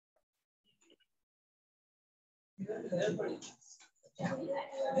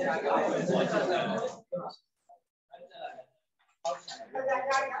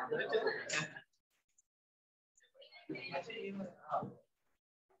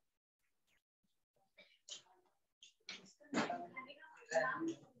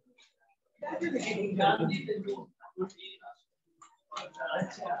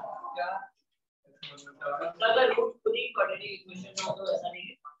अगर खुद ही quadratic equation हो तो ऐसा नहीं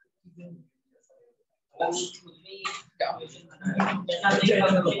है खुद में इक्वेशन बनाना जैसा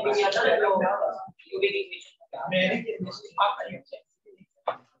हमने कंप्लीट किया था ना जो क्यूबिक इक्वेशन मेरे आप करिए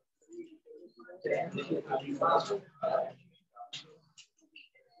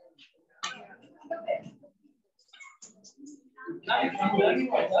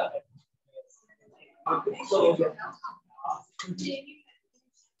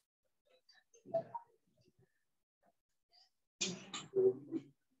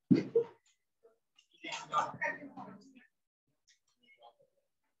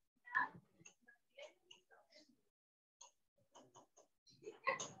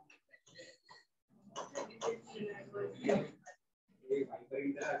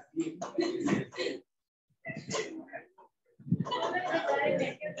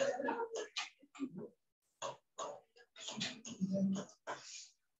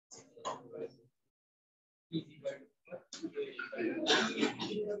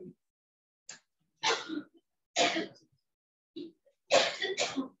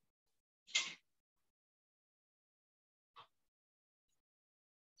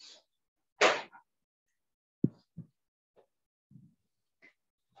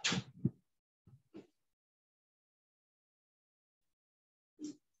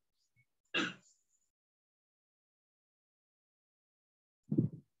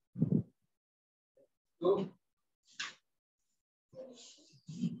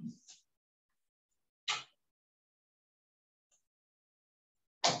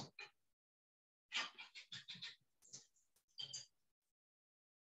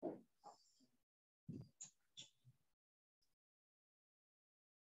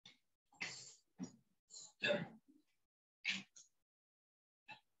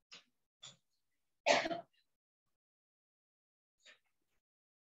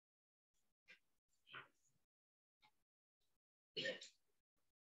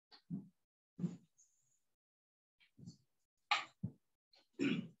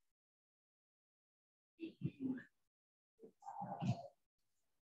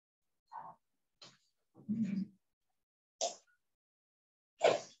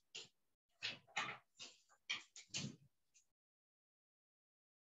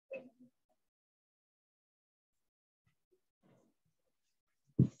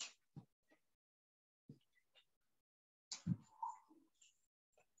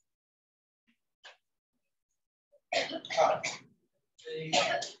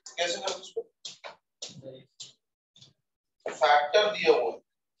कैसे करें उसको फैक्टर दिया हुआ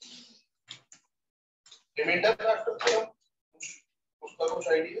रिमाइंडर फैक्टर दिया उसका कुछ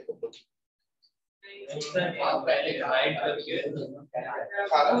आइडिया है सर आप पहले राइट करके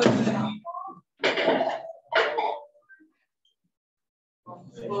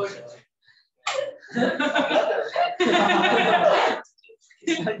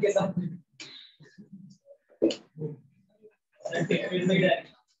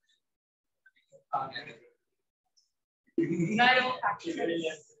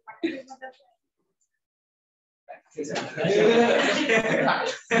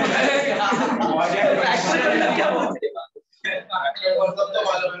मतलब तो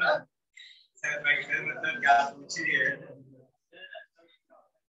मालूम है ना सर फैक्टर मतलब क्या पूछ रही है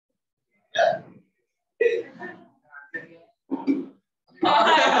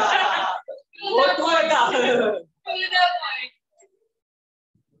वो तो बता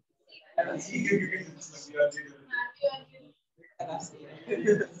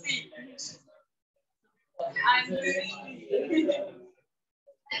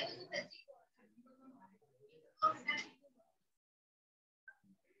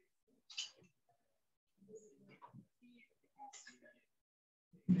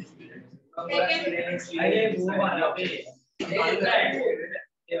अरे वो वाला पे डिवाइड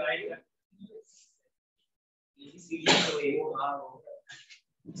कर सीरीज तो ये हां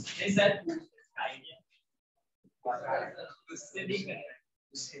नहीं सर आइडिया उससे भी करना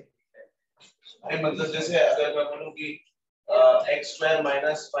अरे मतलब जैसे अगर मैं बोलूं कि x square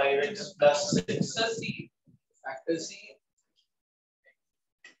minus 5x plus 6 factor c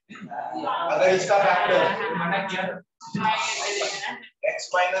अगर इसका factor x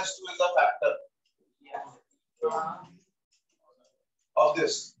minus 2 is the factor of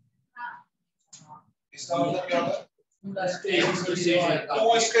this इसका मतलब क्या होगा? 2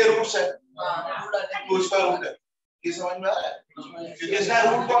 इसके रूट्स है, 2 इसका रूट है, ये समझ में आ रहा है? क्योंकि इसका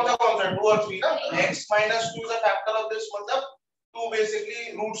रूट कौन सा 2 और 3 ना, x minus 2 is a factor of this, मतलब 2 बेसिकली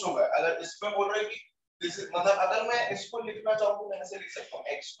रूट्स होगा। अगर इसमें बोल रहे कि मतलब अगर मैं इसको लिखना चाहूँ तो मैं ऐसे लिख सकता हूँ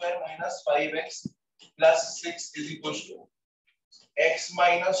x square minus 5x plus 6 is equals to x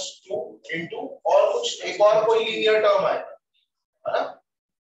minus 2 into और कुछ एक और कोई लीनियर टर्म आएगा, है ना?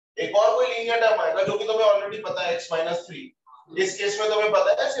 एक और कोई लीनियर टर्म आएगा जो कि तुम्हें ऑलरेडी पता है, x minus 3। इस केस में तुम्हें पता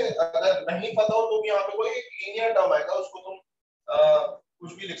है, अगर नहीं पता हो तो भी यहाँ पे कोई लीनियर टर्म आएगा, उसको तुम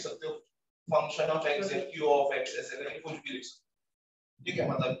कुछ भी लिख सकते हो, फंक्शन ऑफ x या q ऑफ x ऐसे करके कुछ भी लिख सकते हो, ठीक है?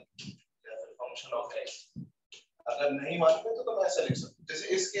 मतलब फंक्शन ऑफ x अगर नहीं मालूम है तो तुम ऐसे लिख सकते हो, जैसे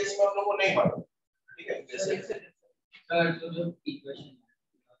इस केस में हम लोग को नहीं मालूम, ठीक है? जैसे सर जो इक्वेशन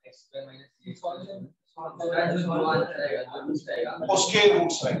x square minus 3 उसके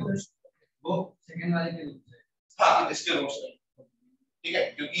रूट्स में वो सेकंड वाले के रूट्स है, हाँ इसके रूट्स में, ठीक है?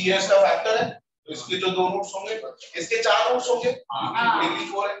 क्योंकि ये इसका फैक्टर है तो इसके जो 2 रूट्स होंगे, इसके 4 रूट्स होंगे, डिग्री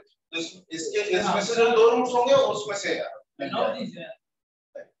 4 है तो इसके इसमें से जो 2 रूट्स होंगे उसमें से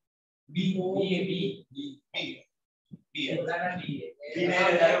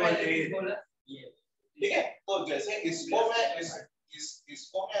ठीक है? तो जैसे इसको मैं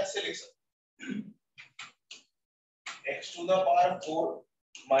इसको मैं ऐसे लिख सकता हूँ, x to the power 4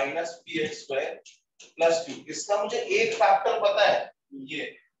 minus px square plus q। इसका मुझे एक फैक्टर पता है, ये,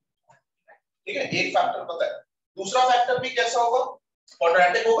 ठीक है? एक फैक्टर पता है, दूसरा फैक्टर भी कैसा होगा?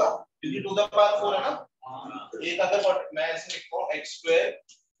 क्वाड्रेटिक होगा, क्योंकि टू द पावर 4 है ना। एक अगर मैं ऐसे लिखता हूँ x square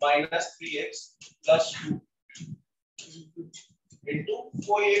minus 3x plus q into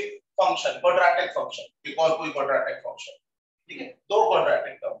कोई एक फंक्शन, क्वाड्रेटिक फंक्शन, एक और कोई क्वाड्रेटिक फंक्शन, ठीक है? 2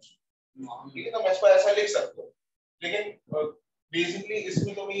 क्वाड्रेटिक टर्म्स, ठीक है? तो मैं इसको ऐसा लिख सकता हूँ, लेकिन बेसिकली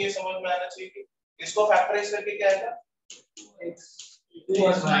इसमें तुम्हें ये समझ में आना चाहिए कि इसको फैक्टराइज करके क्या आएगा?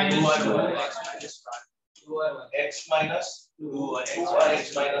 x minus 2 और x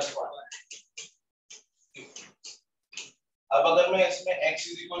minus 1। अब अगर मैं इसमें x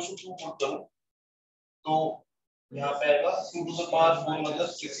is equal to 2 put करूं तो यहाँ पे आएगा 2 to the power 4 मतलब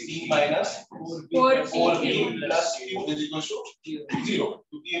 16 minus 4p plus q is equal to 0,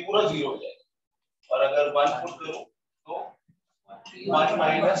 क्योंकि ये पूरा 0 हो जाएगा। और अगर 1 पुट करूं तो 1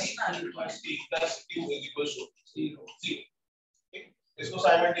 minus p plus q is equal to 0। इसको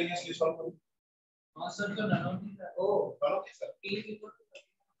साइमल्टेनियसली सॉल्व करो। हां सर, तो नन ऑफ दीस है। ओ करो सर, p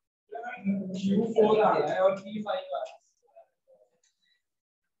q4 आ रहा है और p5 आ रहा है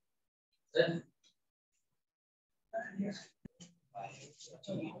सर।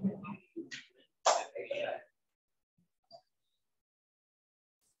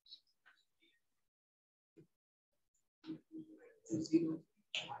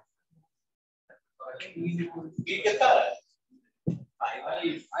 ये कितना है? 5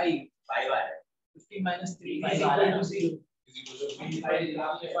 आ रहा है। 15 minus 3 is equal to 0 is equal to 5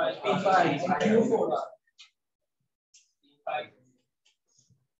 q4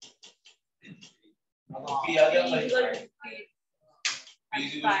 p आ गया 5 p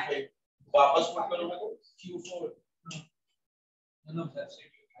is equal to 5। वापस पुट करोगे तो q4 नो सर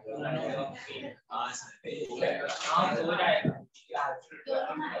हां सर हो जाएगा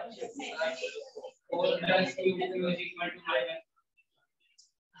 4 plus q is equal to -q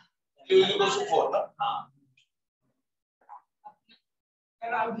is equal to 4 ना। हां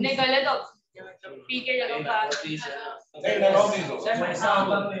आपने गलत ऑप्शन p के जगह पर नहीं नन ऑफ दीस होगा सर ऐसा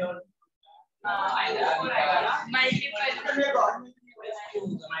होगा तो और -4 आएगा ना मल्टीप्लाई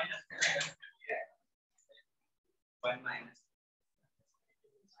 -1 minus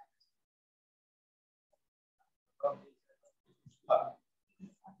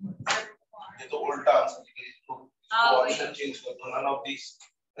ये तो उल्टा आंसर है, इसको ऑप्शन चेंज कर दो, नन ऑफ दीस।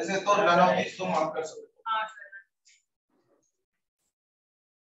 ऐसे तो नन ऑफ दीस तुम मार्क कर सकते हो, हां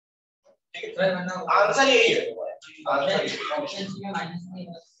ठीक है? आंसर यही है, आंसर ऑप्शन सी में माइनस नहीं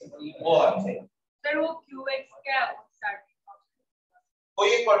वो आंसर है। सर वो qx क्या है स्टार्टिंग कोई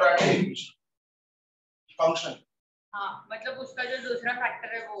एक क्वाड्रेटिक फंक्शन, हां मतलब उसका जो दूसरा फैक्टर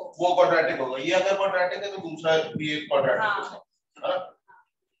है वो क्वाड्रेटिक होगा। ये अगर क्वाड्रेटिक है तो दूसरा भी एक क्वाड्रेटिक हां होगा, है ना?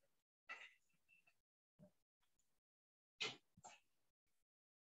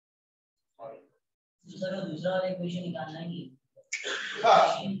 दूसरा वाला इक्वेशन निकालना ही हाँ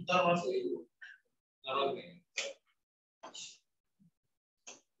जरूर नहीं।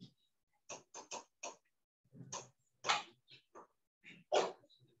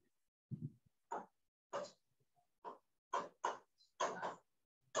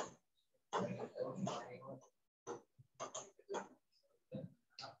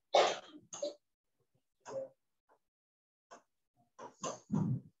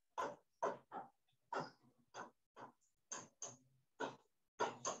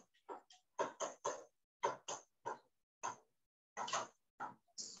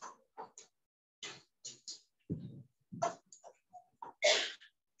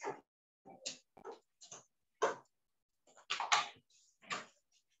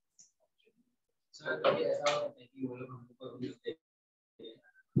 कभी ऐसा होता है कि वो लोग हमको कभी देते हैं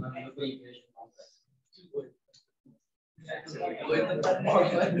हम लोग को इक्वेशन फॉर्म करते हैं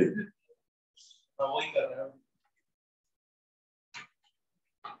वही कर रहा हूं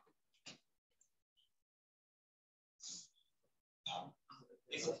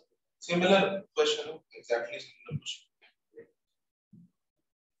similar question, exactly similar question.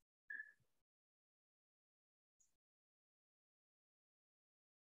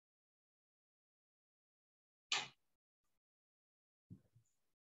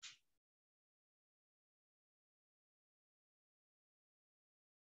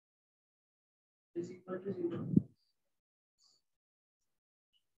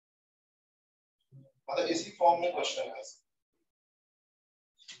 मतलब इसी फॉर्म में क्वेश्चन है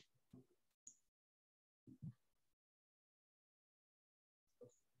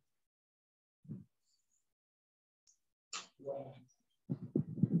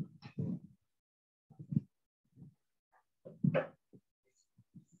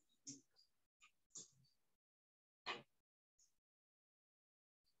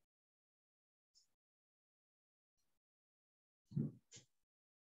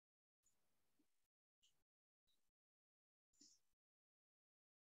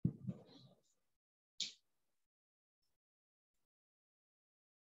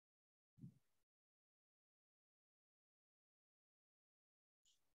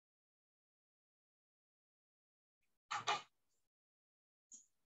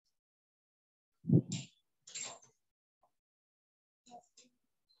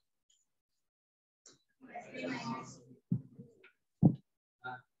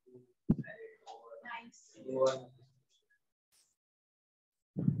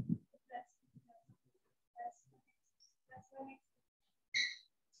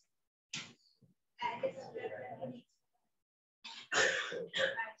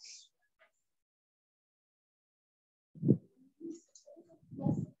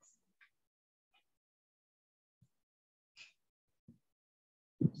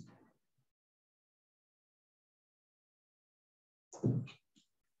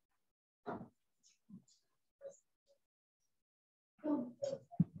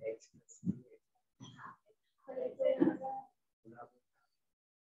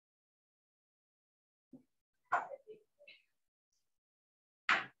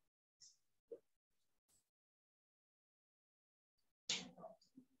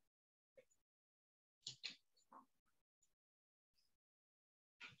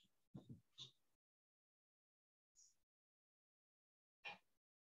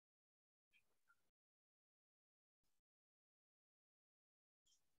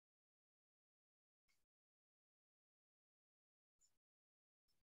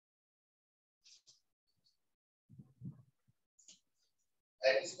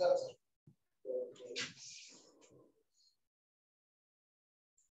एटलीस्ट का सर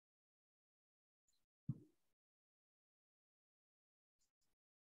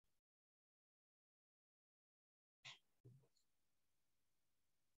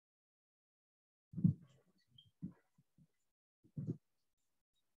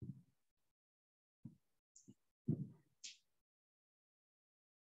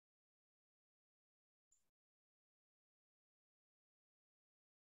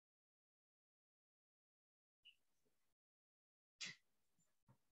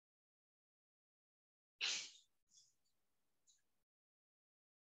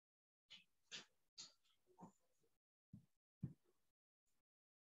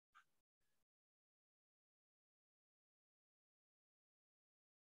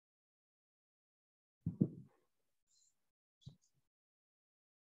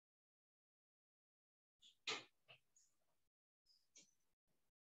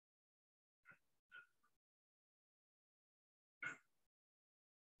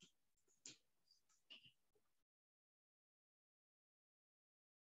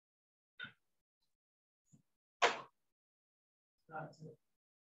अच्छा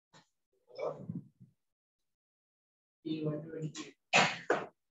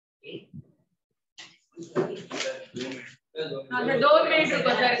 2 मिनट रुको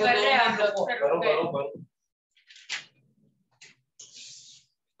सर कर रहे हैं हम लोग सर रुक गए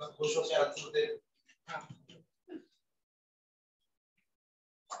खुश हो से आंसर दे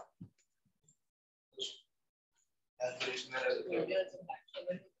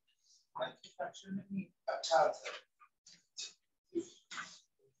अच्छा आंसर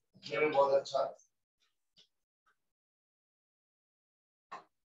ये बहुत अच्छा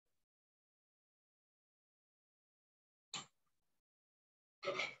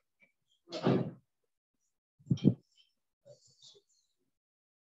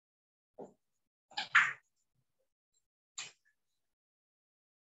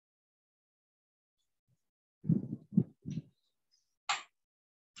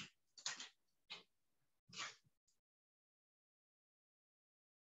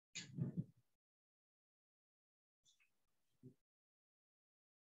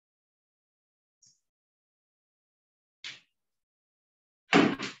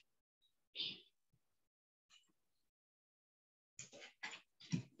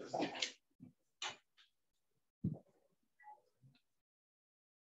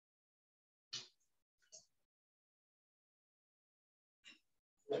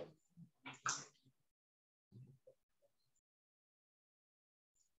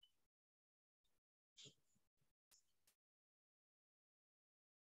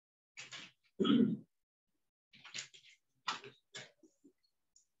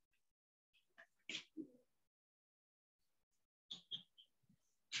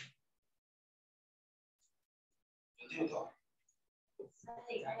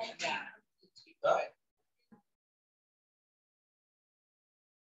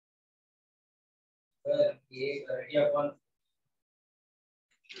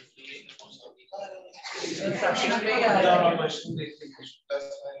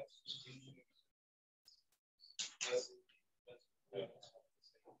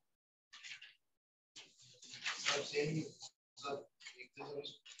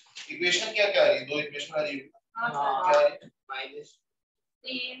इक्वेशन क्या क्या आ रही है? दो इक्वेशन आ रही है। क्या आ रही है? minus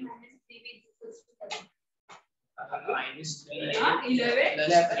 3 minus 3 minus 3 11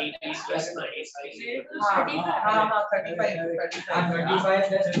 plus 3 plus minus 35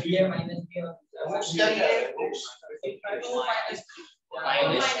 plus BA minus B roots क्या क्या है? Roots 2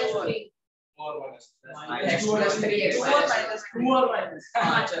 minus 3 4 minus x plus 3x minus 2 or minus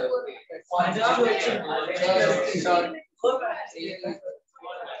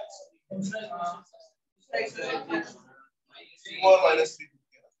four minus 3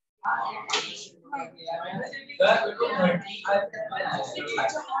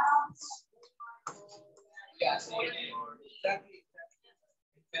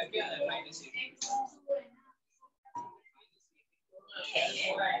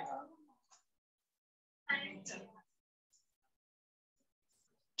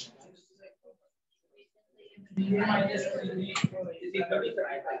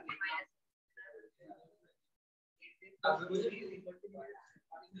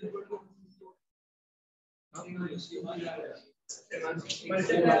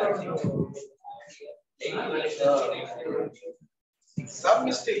 सब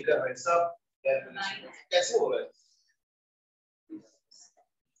मिस्टेक कर रहे हैं सब कैसे हो रहा है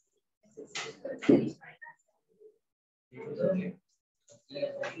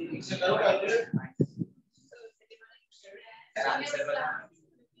इसे करो कैलकुलेट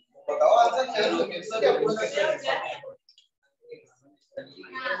बताओ आंसर क्या है मेरे से क्या पूछना है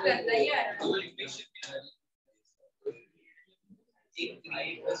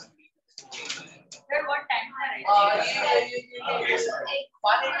Sir, what time?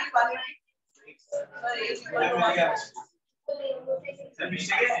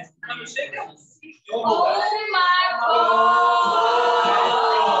 जो Oh होगा my God!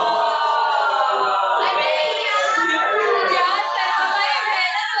 अरे यार सर हमारी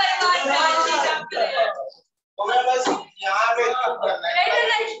मेहनत बर्बाद कर दी तो मैं बस यहाँ पे करना है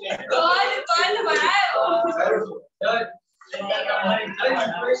कौन बनाया वो?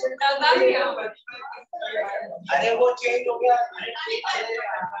 लगा क्या? अरे वो चेंज हो गया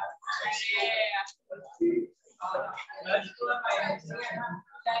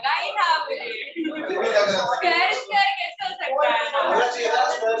लगा ही था मुझे। स्क्वायर स्क्वायर कैसे हो सकता है? होना चाहिए था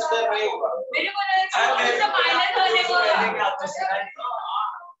स्क्वायर नहीं होगा मेरे को लगा माइनस होने को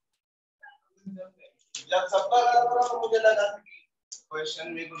जब सबका गलत था तो मुझे लगा कि क्वेश्चन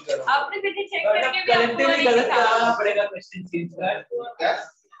में कुछ गलत आपने पीछे चेक करके भी आपको कलेक्टिवली नहीं गलत दिखा। कराना पड़ेगा क्वेश्चन चेंज कर क्या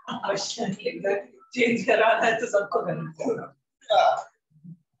क्वेश्चन चेंज कराना है तो सबको करना होगा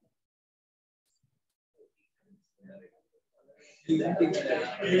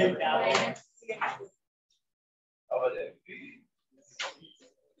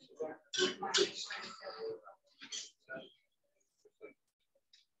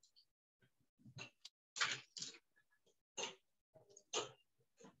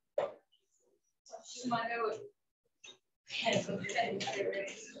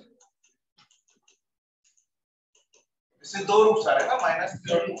इससे दो रूट्स आ रहे हैं ना माइनस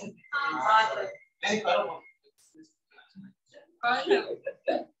नहीं करो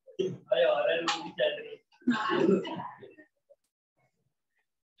अरे और भी चल रही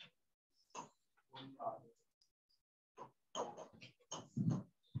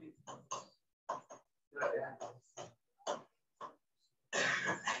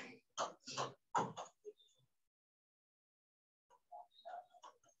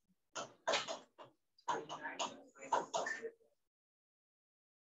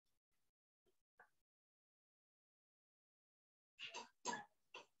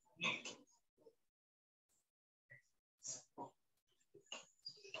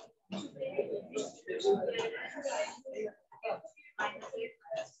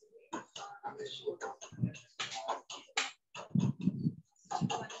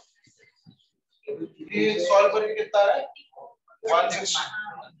ये सॉल्व करके कितना आ रहा है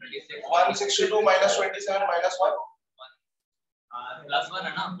 162 minus 27 minus 1 प्लस 1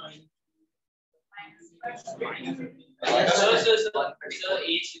 है ना minus सर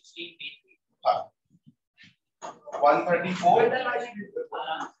 816 134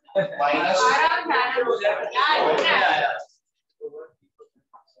 minus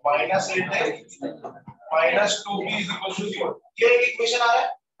minus 8 है minus 2b is equal to 0. ये एक इक्वेशन आ रहा है?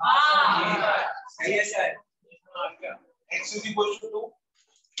 हाँ सही है sir. x is equal to 2.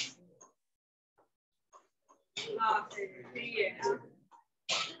 हाँ सही है.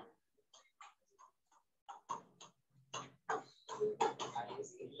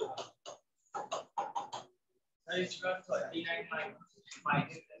 It's got 39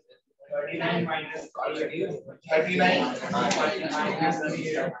 minus 39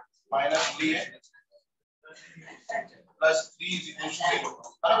 minus 3 है plus 3 is equal to 0.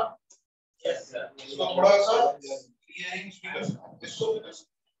 हाँ? yes sir. इसको थोड़ा सा clearing भी कर सकते हैं. इसको भी कर सकते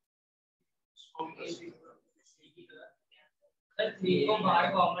हैं. सर 3 को बाहर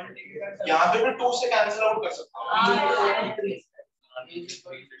कॉमन लेके कर सकते हैं. यहाँ पे भी 2 से कैंसिल आउट कर सकते हैं.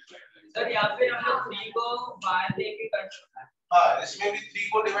 सर या फिर हम लोग 3 को बाहर लेके कर सकते हैं. हाँ इसमें भी 3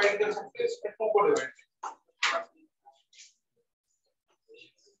 को डिवाइड कर सकते हैं, इसमें 2 को डिवाइड कर सकते हैं.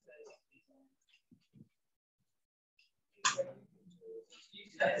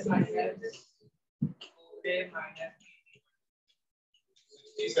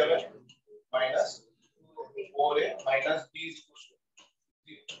 minus 4a minus b is equal to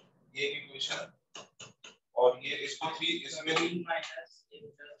 3. ये इक्वेशन और ये इसको 3 इसमें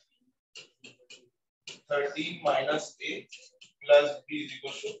 13 minus a plus b is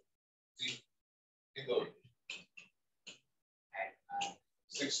equal to 3. ये दो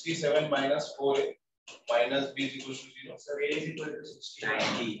 67 minus 4a minus b is equal to 0. So a is equal to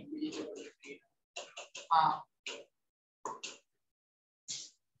 90. हाँ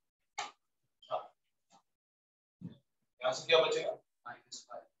यहाँ से क्या बचेगा? minus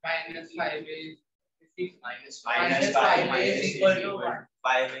 5 is Minus 5 is equal to 1.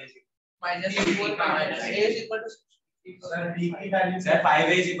 5 is minus 4 minus a is equal to sir b की value sir 5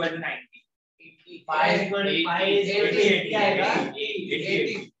 is equal to 90. 5 is equal to 80 आएगा.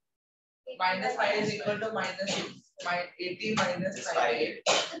 80 minus 5 is equal to minus 80 minus 5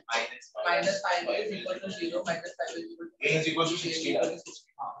 minus 5 is equal to 0 minus 5 is equal to a is equal to 16.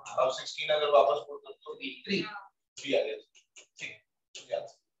 अब 16 अगर वापस put कर तो 3 b आ गया. ठीक है.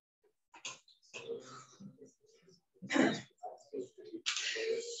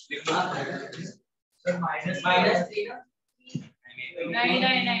 सर minus 3 ना. नहीं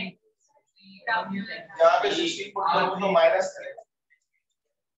नहीं नहीं. यहाँ पे 16 पुट करो तो माइनस करेगा.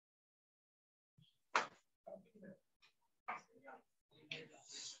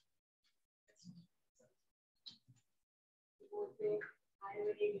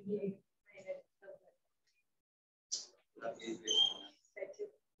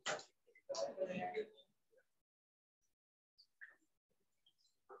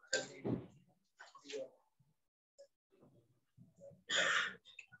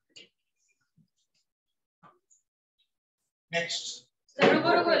 नेक्स्ट रुको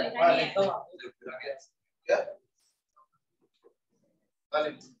रुको लिखना है. क्या वाले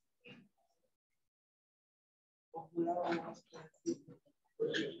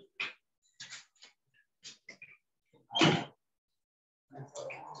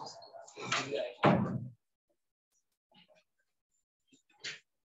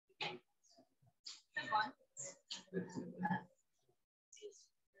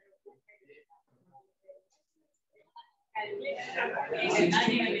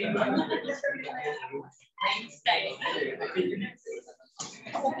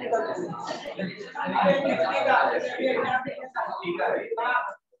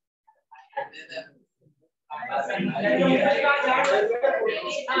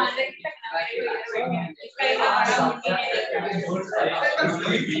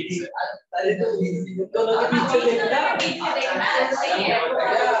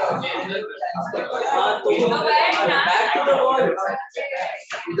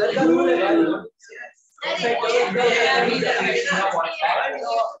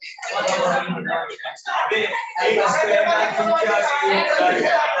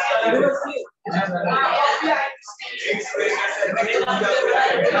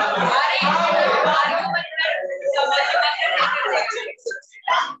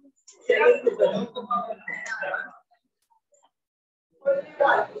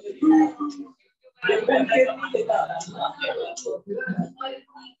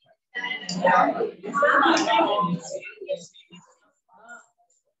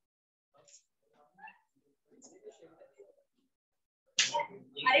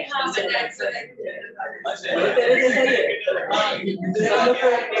अरे हाँ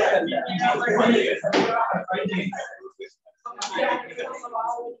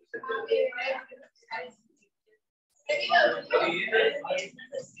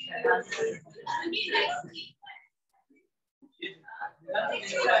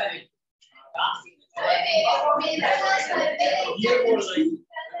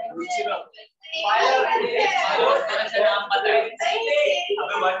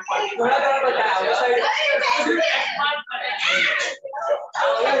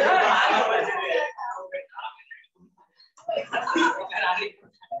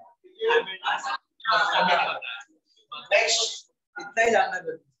नेक्स्ट इतना ही जानना है।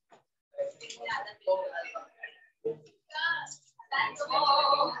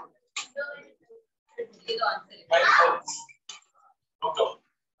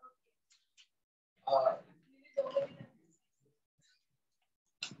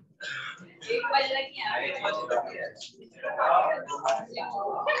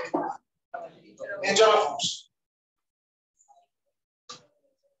 नेचर ऑफ फ्रूट्स,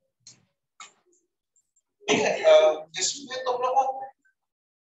 ठीक है। इसमें तुम लोगों को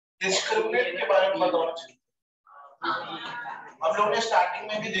डिस्क्रिमिनेट के बारे में बताना चाहिए। हम लोग ने स्टार्टिंग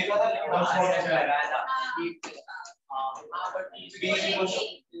में भी देखा था, लेकिन हम समझ नहीं आया था।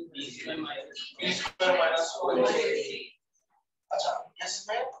 b square minus 4ac। अच्छा,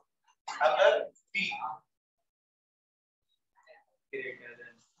 इसमें अगर b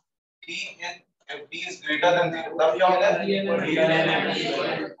is greater than 0, तब क्या होगा?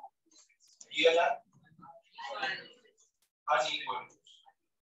 unequal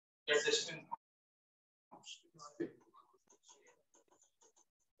get distinct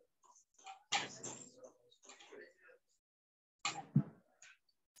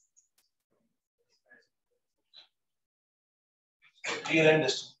real and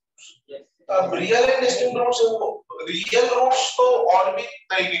distinct। अब real and distinct roots, real roots तो और भी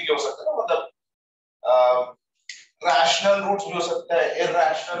तरीके के हो सकते हैं ना, मतलब रैशनल रूट्स भी हो सकता है,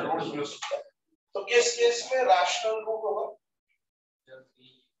 इरैशनल रूट्स भी हो सकता है। तो किस केस में रैशनल रूट होगा?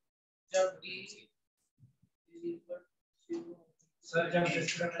 जब b सर जब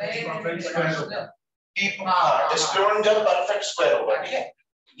डिस्क्रिमिनेंट स्क्वायर होगा, डिस्क्रिमिनेंट जब परफेक्ट स्क्वायर होगा, ठीक है।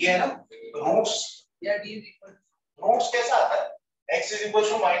 ये है ना रूट्स, या d रूट्स कैसा आता है? x is equal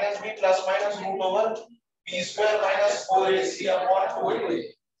to minus b plus minus root over b square minus 4ac upon 4a।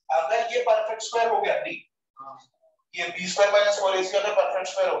 अगर ये परफेक्ट स्क्वायर हो गया d, ये b square minus 4ac अगर परफेक्ट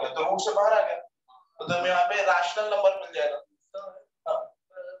स्क्वायर हो गया तो रूट से बाहर आ गया, तो तुम्हें यहाँ पे रैशनल नंबर मिल जाएगा।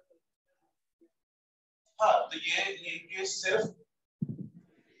 हाँ, तो ये सिर्फ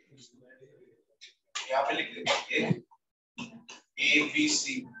यहाँ पे लिख देंगे, ये a b c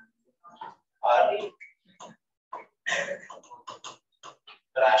are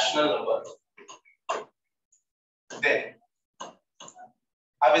rational number। Then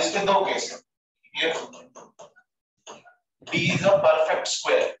अब इसके दो केस हैं, ये b is a perfect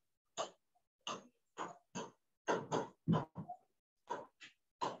square,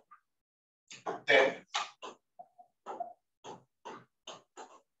 then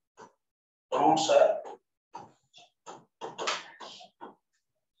roots are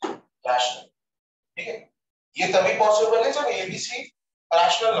rational, ठीक है। ये तभी पॉसिबल है जब एबीसी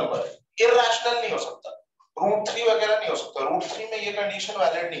रैशनल नंबर है, इरैशनल नहीं हो सकता, रूट 3 वगैरह नहीं हो सकता। रूट 3 में ये कंडीशन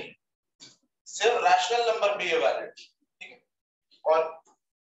वैलिड नहीं है, सिर्फ रैशनल नंबर पे ये वैलिड, ठीक है। और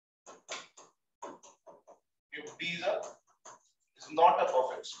if b is not a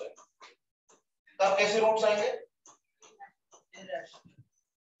perfect square, तब कैसे रूट्स आएंगे?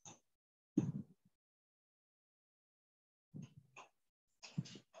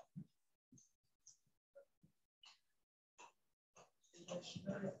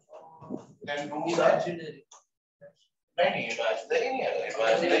 then roots are नहीं इमेजिनरी नहीं है,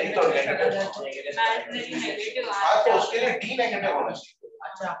 इमेजिनरी तो नेगेटिव। हाँ, तो उसके लिए d नेगेटिव होना चाहिए।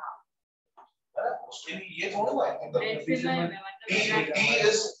 अच्छा, है ना, उसके लिए ये थोड़ा ना d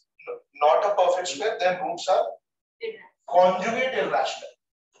is not a perfect square, then roots are conjugate irrational।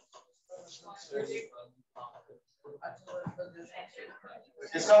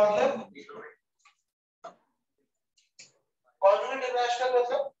 इसका मतलब conjugate irrational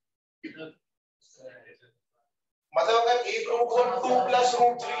मतलब अगर एक रूट हो 2 प्लस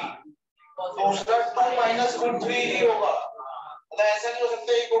रूट 3, दूसरा 2 माइनस रूट 3 ही होगा। मतलब ऐसा नहीं हो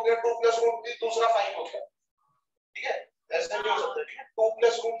सकता एक हो गया 2 प्लस रूट 3 दूसरा 5 हो गया, ठीक है, ऐसा नहीं हो सकता, ठीक है। 2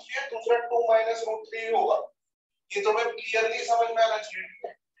 प्लस रूट 3 है, दूसरा 2 माइनस रूट 3 होगा। ये तो मैं क्लियरली समझ में आना चाहिए, ठीक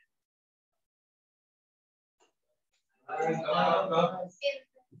है।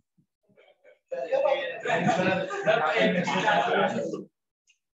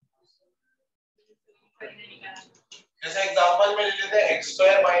 जैसे एग्जांपल में ले लेते हैं x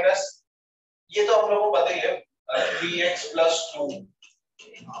स्क्वायर माइनस, ये तो हम लोगों को पता ही है 3x प्लस 2,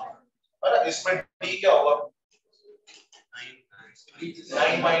 है ना। इसमें d क्या होगा?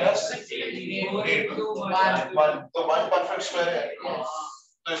 9 minus 8 1 तो 1 परफेक्ट स्क्वायर है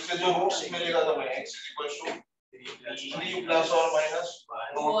तो इसके जो रूट्स मिलेगा तो मैं x is equals to 3 plus or minus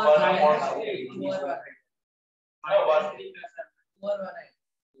root 1 upon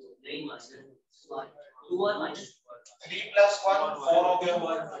 3 plus 1 4 हो गया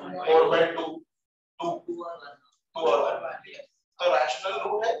 4 by 2 2 और 1 तो रैशनल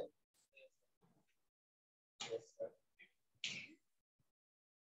रूट है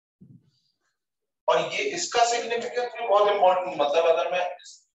और ये इसका सिग्निफिकेंस भी बहुत इंपॉर्टेंट मतलब अगर मैं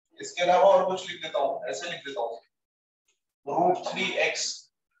इसके अलावा और कुछ लिख देता हूँ ऐसे लिख देता हूँ √3x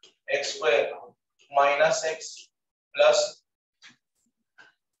x square minus x plus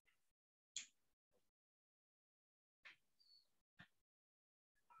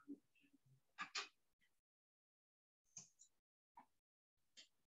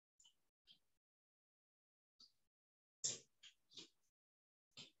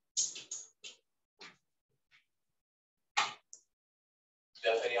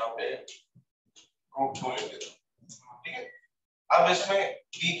या फिर यहाँ पे √2 लिख देता हूँ ठीक है अब इसमें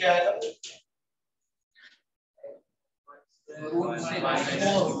d क्या है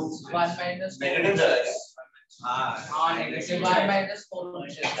नेगेटिव जाएगा हाँ नेगेटिव 1 minus 4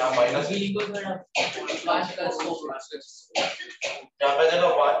 यहाँ माइनस b को थोड़ा 1 plus 4 यहाँ पे जगह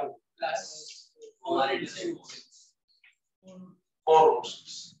 1 plus 4 into 4 रूट्स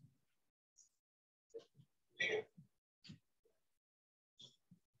ठीक है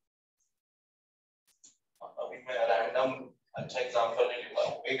अभी मैं रैंडम अच्छा एग्जांपल नहीं लिखा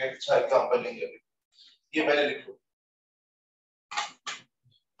हूँ एक अच्छा एग्जांपल लेंगे ये पहले लिख लो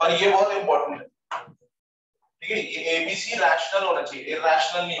और ये बहुत इंपॉर्टेंट है ठीक है ये ABC रैशनल होना चाहिए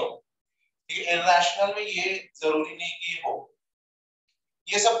इरैशनल नहीं हो ठीक है इरैशनल में ये जरूरी नहीं कि हो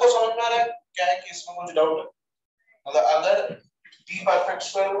ये सबको समझ में आ रहा है क्या है कि इसमें कुछ डाउट है मतलब अगर d परफेक्ट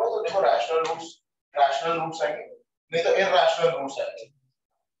स्क्वायर हुआ तो देखो रैशनल रूट्स आएंगे नहीं तो इरैशनल रूट्स आएंगे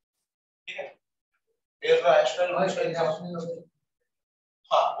ठीक है इरैशनल रूट्स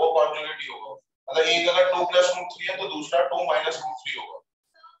हाँ वो कॉन्जुगेट ही होगा मतलब एक अगर 2 + √3 है तो दूसरा 2 - √3 होगा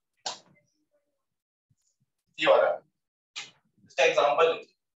ये वाला इसका एग्जांपल लीजिए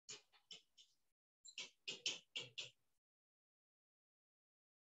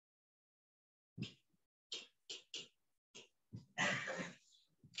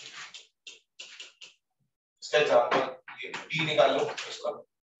इसका एग्जांपल ये d निकाल लो इसका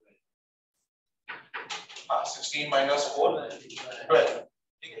हाँ 16 - 4 12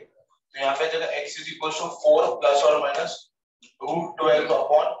 ठीक है तो यहाँ पे जगह x is equals to 4 plus or minus √12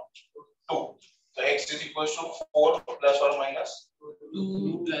 upon 2 तो x is equals to 4 plus or minus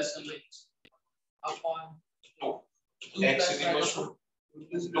 2 plus upon 2 x is equals to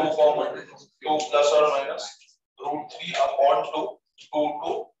 2 plus or minus √3 upon 2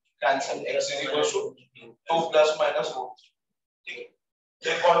 2 cancel x is equals to 2 plus minus √3 ठीक है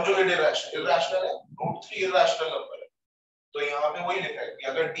ये conjugate irrational है √3 irrational number है तो यहाँ पे वही लिखा है कि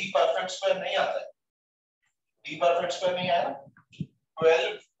अगर d परफेक्ट स्क्वायर नहीं आता है d परफेक्ट स्क्वायर नहीं आया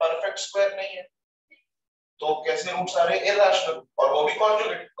 12 परफेक्ट स्क्वायर नहीं है तो कैसे रूट्स आ रहे हैं इरैशनल और वो भी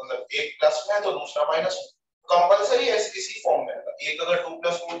कॉन्जुगेट मतलब एक प्लस में है तो दूसरा माइनस में कंपलसरी ऐसे इसी फॉर्म में है एक अगर 2 +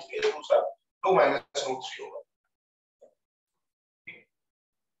 √3 है दूसरा 2 - √3 होगा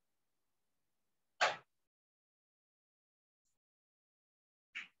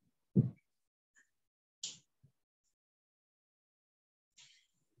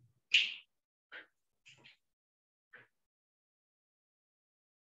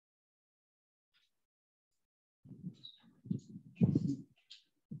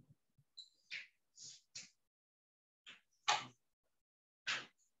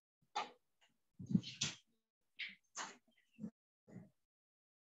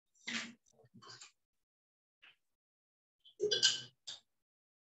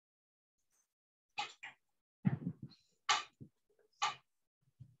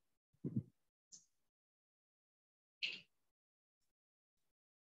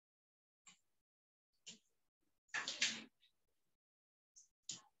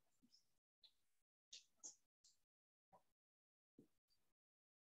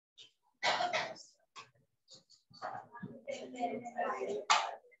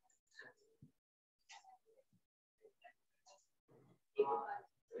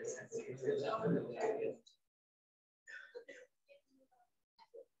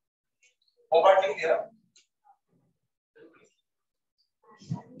वो बात नहीं है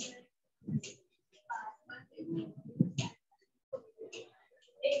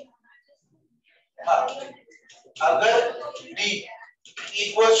अगर d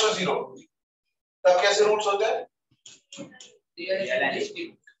 = 0 तब कैसे रूट्स होते हैं Real and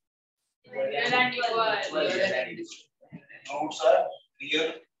distinct. Real and equal. Roots are real,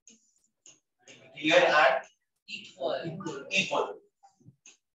 and equal.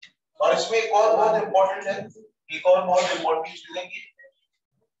 और इसमें एक और बहुत इम्पोर्टेंट है, एक और बहुत इम्पोर्टेंट चीज है कि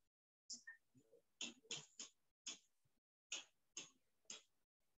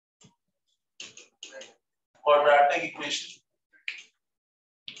quadratic equation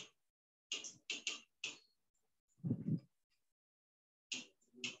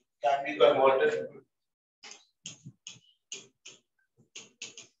can be converted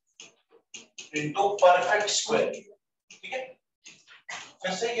into perfect square. ठीक है,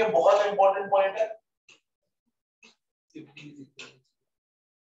 फिर से ये बहुत इंपॉर्टेंट पॉइंट है.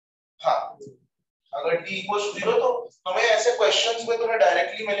 हाँ, अगर d इक्वल्स 0 तो तुम्हें ऐसे क्वेश्चंस में तुम्हें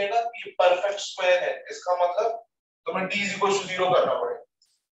डायरेक्टली मिलेगा कि परफेक्ट स्क्वायर है, इसका मतलब तुम्हें d इक्वल्स 0 करना पड़ेगा.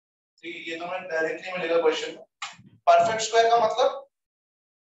 ठीक है, ये तुम्हें डायरेक्टली मिलेगा क्वेश्चन में. परफेक्ट स्क्वायर का मतलब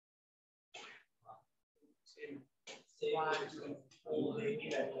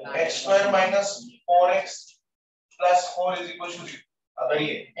x square minus 4x plus 4 is equal to 0. अगर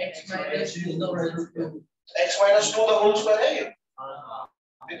ये x minus 2 the whole square. x minus 2 the whole square है ये,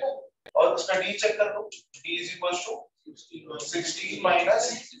 ठीक है. और उसका d चेक कर लो, d is equal to 16 minus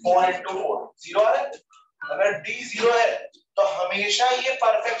 4 into 4. 0 आ रहा है. अगर d 0 है तो हमेशा ये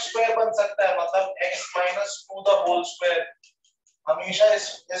परफेक्ट स्क्वायर बन सकता है, मतलब x minus 2 the whole square हमेशा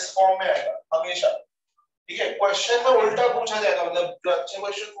इस फॉर्म में आएगा, हमेशा. ठीक है, क्वेश्चन में उल्टा पूछा जाएगा, मतलब जो अच्छे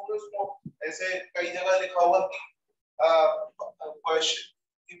क्वेश्चन होंगे उसको ऐसे कई जगह लिखा होगा कि क्वेश्चन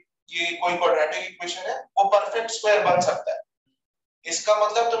ये कोई क्वाड्रेटिक इक्वेशन है वो परफेक्ट स्क्वायर बन सकता है, इसका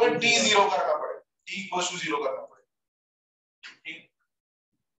मतलब तुम्हें d 0 करना पड़ेगा, d इक्वल टू 0 करना पड़ेगा. ठीक,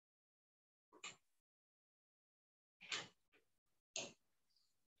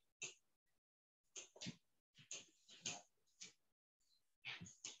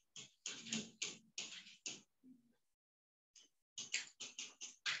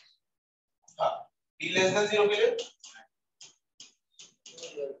 हाँ, d लेस देन 0 के लिए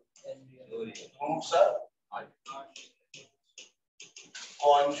roots are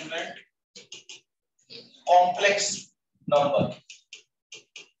conjugate complex number.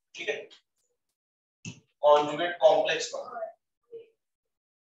 ठीक है, conjugate complex number.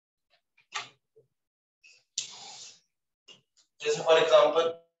 जैसे for example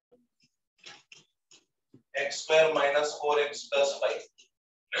x square minus 4x plus 5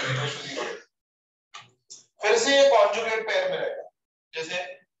 equals to 0. फिर से ये conjugate पेयर में रहेगा. जैसे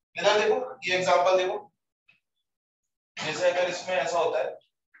इधर देखो, ये एग्जांपल देखो, जैसे अगर इसमें ऐसा होता है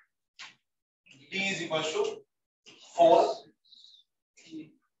d is equal to 4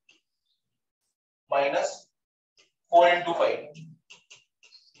 minus 4 into 5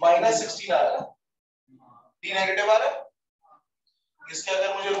 minus 16 आ रहा है, d नेगेटिव आ रहा है. इसके अगर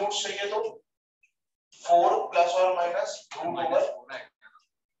मुझे रूट्स चाहिए तो 4 प्लस और माइनस रूट ओवर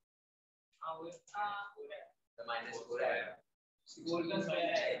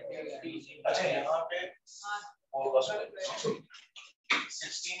अच्छा यहाँ पे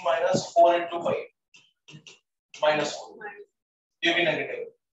 16 minus 4 into 5 minus 4 ये भी negative.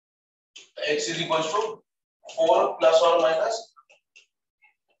 x is equal to 4 plus or minus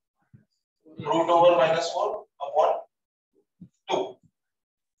root over minus 4 upon 2.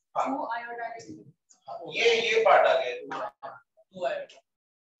 ये पार्ट आ गया.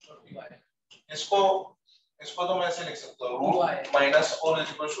 इसको तो मैं ऐसे लिख सकता हूँ, root minus 4 is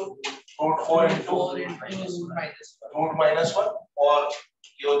equal to root 4 into root minus 1 और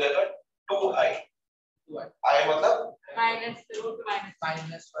ये हो जाएगा 2i. i मतलब माइनस रूट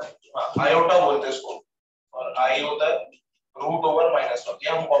माइनस 1. आयोटा बोलते हैं इसको, और i होता है रूट ओवर माइनस 1. ये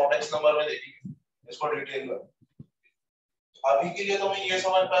हम कॉम्प्लेक्स नंबर में देखेंगे इसको डिटेल में. अभी के लिए तुम्हें ये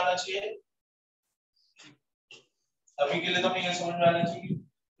समझ में आना चाहिए, अभी के लिए तुम्हें ये समझ में आना चाहिए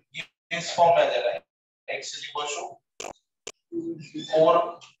ये इस फॉर्म में आ जाएगा x is equal to 4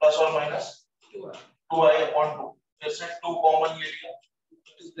 plus or minus 2i upon 2. फिर से 2 कॉमन ले लिया,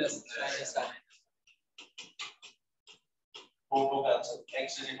 2 cancel, x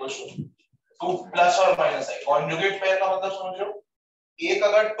is equal to 2 plus or minus i. Conjugate pair का मतलब समझ लो, एक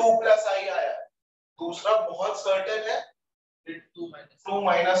अगर 2 plus i आया, दूसरा बहुत सर्टेन है 2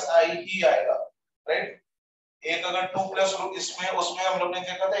 minus i ही आएगा, राइट. एक अगर 2 प्लस रूट, इसमें उसमें हम लोग ने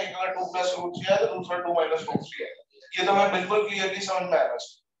देखा था एक अगर 2 प्लस रूट 3 आया तो दूसरा 2 माइनस रूट 3 आएगा. ये तो मैं बिल्कुल क्लियरली समझ में आया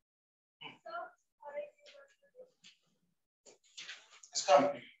इसका.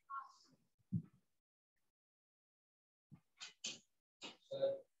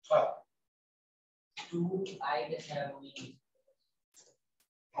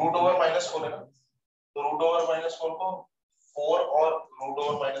 रूट ओवर माइनस 4 है ना, तो रूट ओवर माइनस 4 को 4 और रूट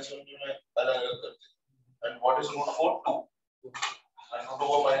ओवर माइनस 1 में अलग अलग करते हैं. And what is root 4? 2. And root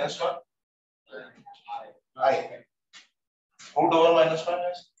over minus 1? I. Root over minus 1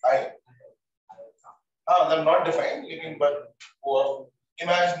 is I. They're not defined, लेकिन but वो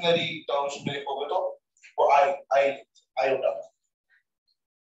imaginary terms में लिखोगे तो वो I होता है.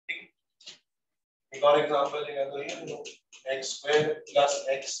 एक और एग्जांपल लेंगे तो ये x square plus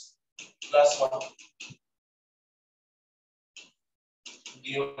x plus 1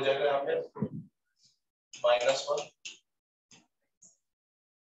 ये हो जाएगा यहाँ पे -1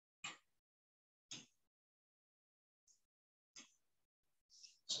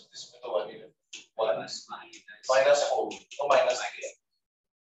 इसमें तो वाली है -4 तो minus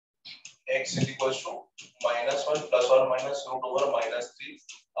x is equals to -1 plus or minus root over -3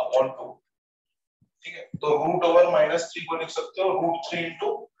 upon 2. ठीक है, तो रूट ओवर -3 को लिख सकते हो √3 into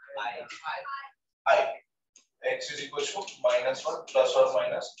I. x is equals to -1 plus or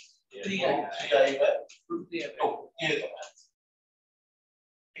minus 3i by 2. ये तो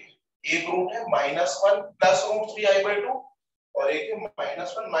एक रूट है -1 plus √3i by 2 और एक है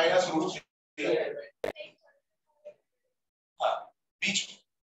 -1 minus √3i. हाँ, बीच में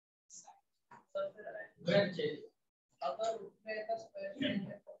अगर उसमें का स्क्वायर है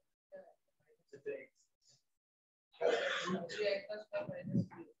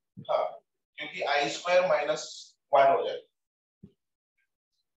हाँ, क्योंकि I स्क्वायर -1 हो जाएगा.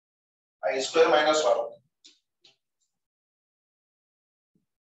 I स्क्वायर -1 हो जाएगा.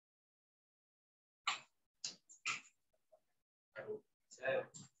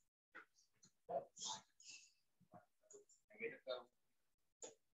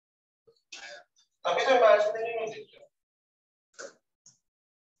 अभी तो इमेजिनरी में देख रहे हो.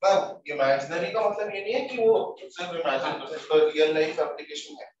 इमेजिनरी का मतलब ये नहीं है कि वो सिर्फ इमेजिन कर सकते हो, रियल लाइफ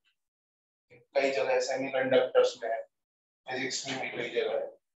एप्लीकेशन है कई जगह, सेमीकंडक्टर्स में है, फिजिक्स में भी कई जगह है.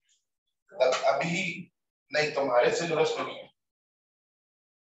 तब अभी नहीं, तुम्हारे सिलेबस में नहीं है,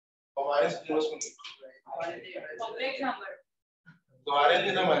 तुम्हारे सिलेबस में नहीं. तुम्हारे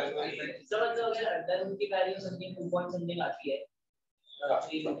लिए तो इमेजिनरी अंदर उनकी वैल्यू समथिंग 2 पॉइंट समथिंग आती है.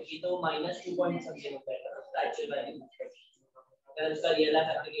 ये तो -2 पॉइंट समथिंग होता है एक्चुअल वैल्यू. अगर उसका रियल लाइफ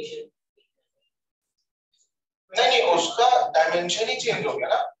एप्लीकेशन नहीं, उसका डायमेंशन ही चेंज हो गया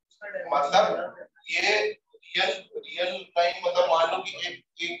ना. मतलब ये रियल लाइन, मतलब मान लो कि एक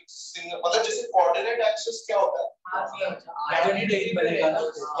सिंगल, मतलब जैसे कोऑर्डिनेट एक्सिस क्या होता है,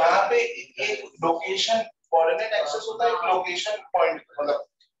 यहाँ पे एक लोकेशन कोऑर्डिनेट एक्सिस होता है, एक लोकेशन पॉइंट मतलब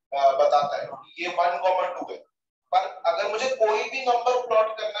बताता है ये 1,2 है. पर अगर मुझे कोई भी नंबर प्लॉट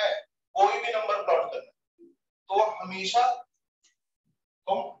करना है, तो हमेशा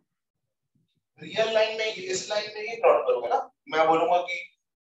तुम रियल लाइन में इस लाइन में ही प्लॉट करोगे ना. मैं बोलूंगा कि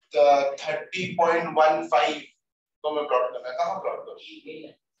 30.15 तो मैं प्लॉट करना है, कहाँ प्लॉट करूँ,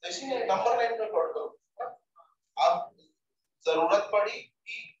 इसीलिए नंबर लाइन में प्लॉट करो. अब जरूरत पड़ी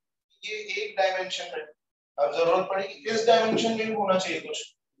कि ये एक डायमेंशन में, अब जरूरत पड़ी कि इस डायमेंशन में भी होना चाहिए कुछ.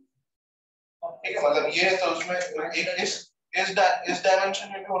 ठीक है, मतलब ये तो उसमें एक इस डायमेंशन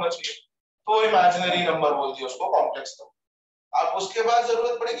में भी होना चाहिए, तो इमेजिनरी नंबर बोल दिया उसको, कॉम्प्लेक्स नंबर. अब उसके बाद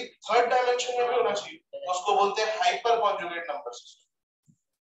जरूरत पड़ेगी थर्ड डायमेंशन में भी होना चाहिए, तो उसको बोलते हैं हाइपर कॉन्जुगेट नंबर सिस्टम.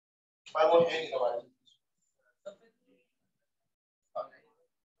 मैं वो है नहीं हमारे.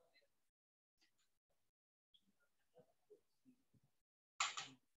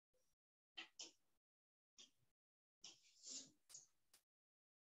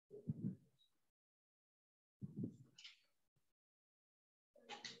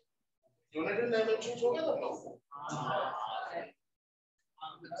 यूनिट डायमेंशंस हो गया तुम लोग.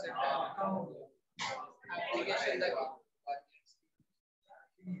 एप्लीकेशन तक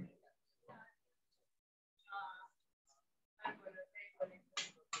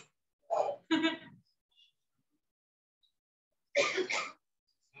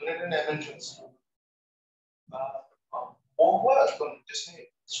यूनिट डायमेंशंस वो हुआ तुम जैसे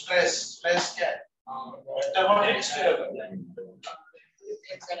स्ट्रेस क्या है, वेक्टर और एक्स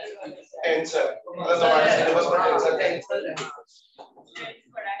टेंसर, मतलब हमारे सिलेबस में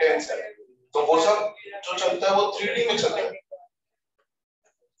टेंसर, तो वो सब जो चलता है वो 3D में चलता है.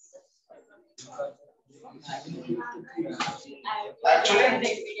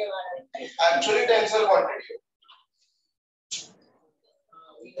 एक्चुअली टेंसर क्वांटिटी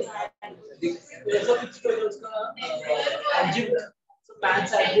जैसा कुछ तो उसका अलजेब्रा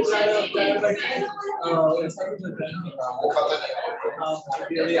मैथ्स अलजेब्रा बट ऐसा कुछ होता है वो पता नहीं.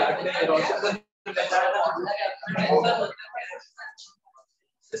 ये याद नहीं रोशन बताया था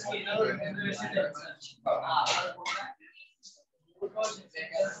स्केलर और इंटीग्रेशन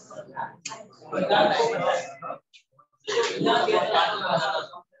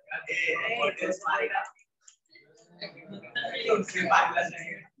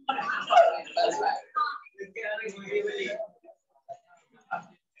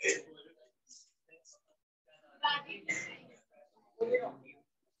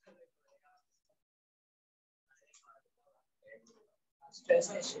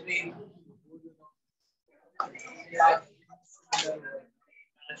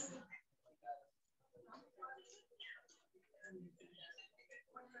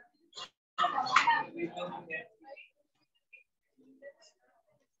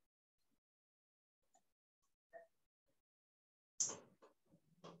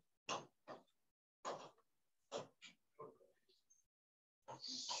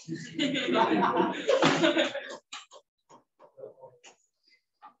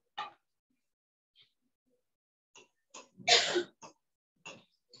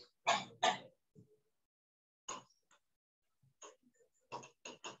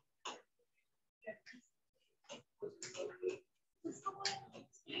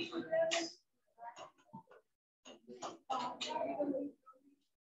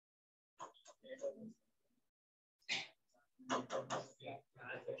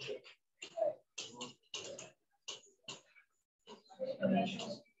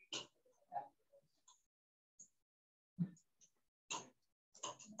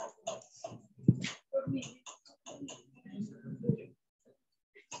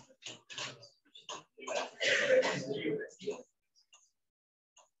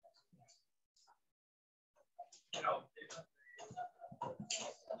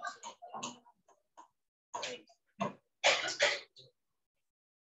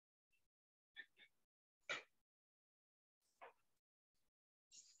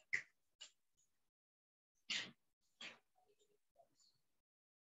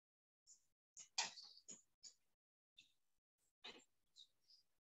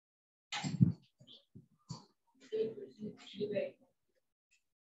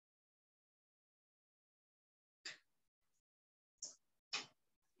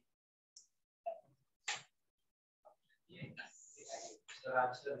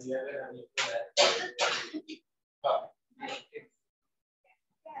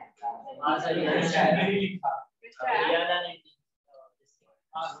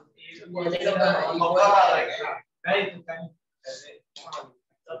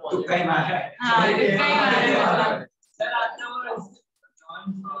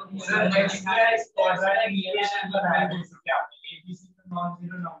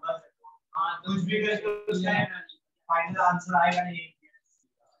कुछ भी करके उसका फाइनल आंसर आएगा नहीं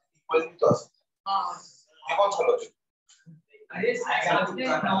इक्वल तो ये कौन सा लॉजिक अरे आपने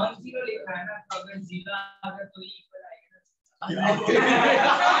नॉन जीरो लिखा है ना तो अगर जीरो आएगा तो इक्वल आएगा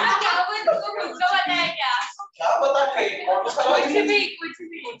क्या वो तुमको खुद को पता है क्या बता है कौन सा लॉजिक कुछ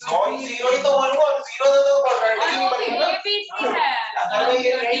भी नॉन जीरो ही तो बोलूंगा और जीरो तो क्वाड्रेटिक ही बनेगा ना ये भी इसकी है अगर मैं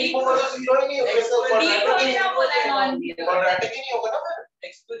ये नहीं बोलूं तो जीरो ही नहीं होगा तो क्वाड्रेटिक ही बोला नॉन जीरो क्वाड्रेटिक ही नहीं होगा ना फिर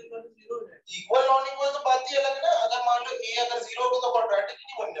एक्स इक्वल टू जीरो है इक्वल नॉन इक्वल तो बात ही अलग है ना अगर मान लो a अगर जीरो होगा तो क्वाड्रेटिक ही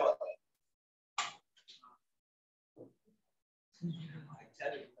नहीं बनने वाला है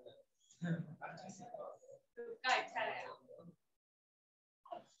अच्छा है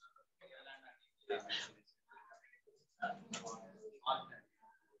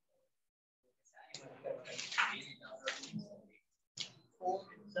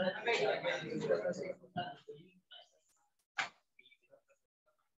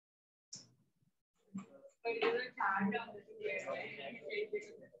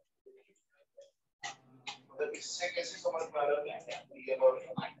मतलब इससे कैसे समझ में आ रहा है ये लॉजिक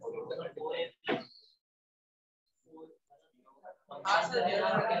हां सर ये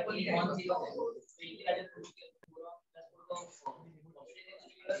नॉन जीरो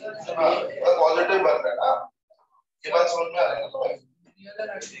पॉजिटिव बन रहा है ना ये बात समझ में आ रही है ना तुम्हें ये अगर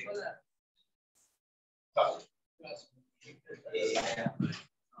आर्टिकल है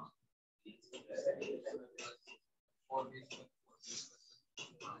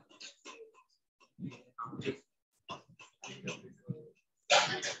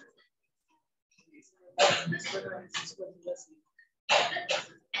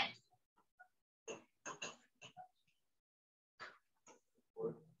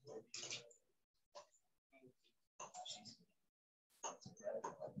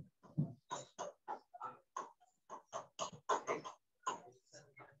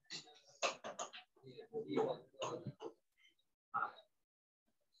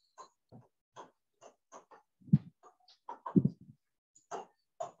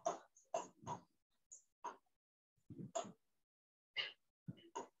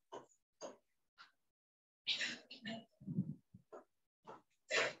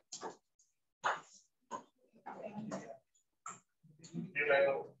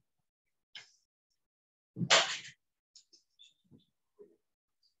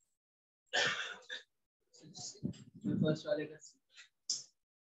फर्स्ट वाले का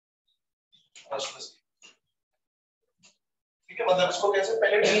ठीक है, मतलब इसको कैसे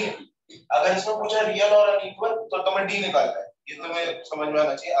पहले डी, अगर इसमें पूछा रियल और अनइक्वल तो तुम्हें डी निकालना है, ये तुम्हें समझ में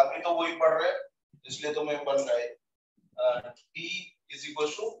आना चाहिए। अभी तो वही पढ़ रहे हैं इसलिए तुम्हें बन रहा है D is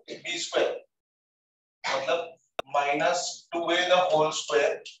equal to be square, मतलब -2a the whole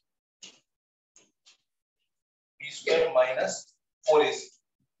square B square minus 4ac,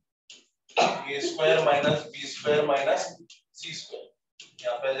 a square minus B square minus C square,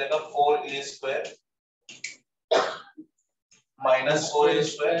 यहाँ पे आ जाएगा 4a square minus 4a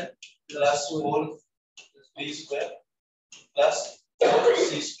square plus 4b square plus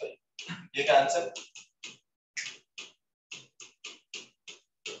 4c square. ये क्या answer?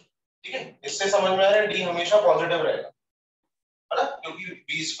 ठीक है, इससे समझ में आ रहा है डी हमेशा पॉजिटिव रहेगा, है ना, क्योंकि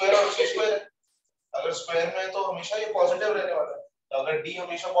बी स्क्वायर और सी स्क्वायर है, अगर स्क्वायर में है तो हमेशा ये पॉजिटिव रहने वाला है। तो अगर डी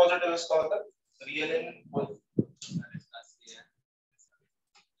हमेशा पॉजिटिव है इसका मतलब रियल एंड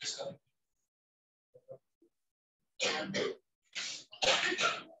इसका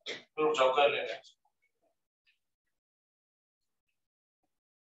तो ड्रॉ कर लेना है।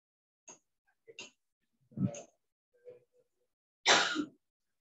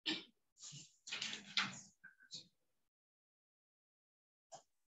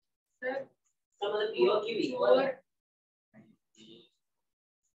 मतलब पी और क्यू इक्वल है,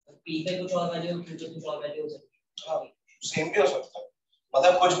 पी पे कुछ और वैल्यू क्यू पे कुछ और वैल्यू हो सकती है। हाँ, सेम भी हो सकता है,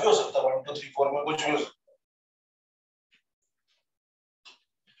 मतलब कुछ भी हो सकता है, 1 2 3 4 में कुछ भी हो सकता है।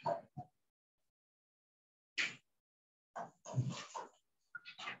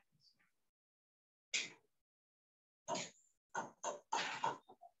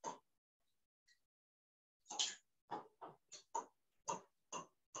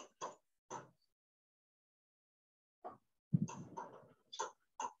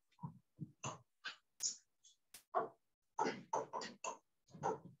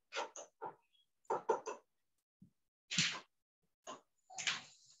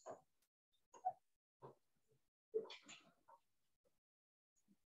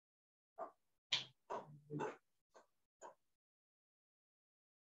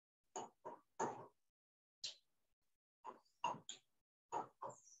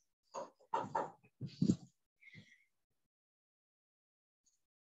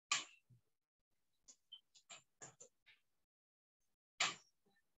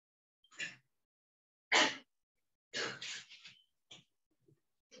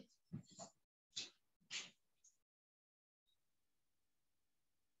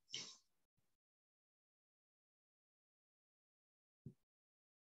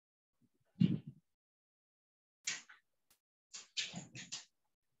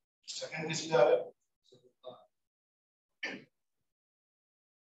 सेकंड किसी जा रहा है?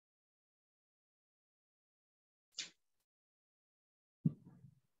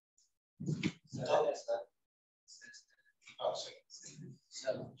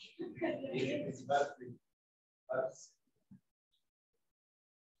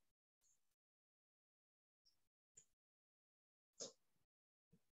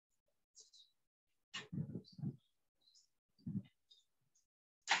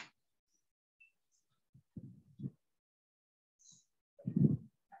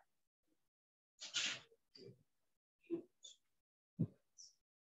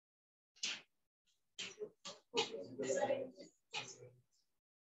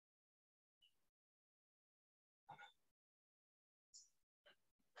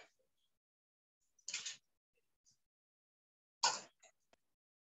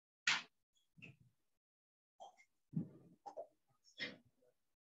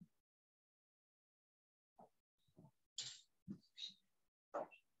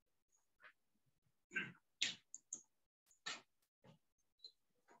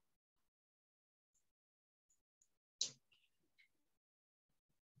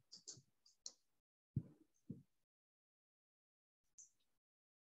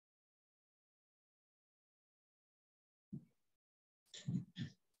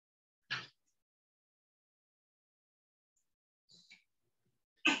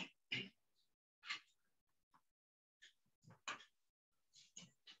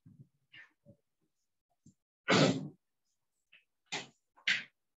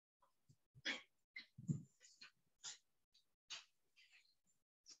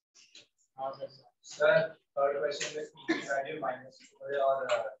 सर थर्ड क्वेश्चन में p की वैल्यू -4 और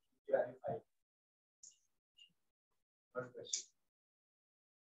q की वैल्यू 5। थर्ड क्वेश्चन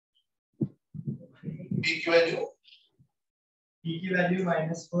p की वैल्यू p की वैल्यू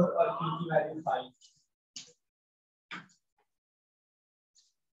 -4 और q की वैल्यू 5।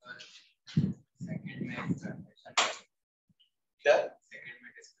 सेकंड में क्या?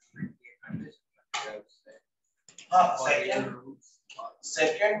 हाँ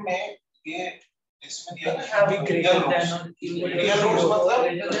सेकंड में ये इसमें दिया ना रियल रूट्स मतलब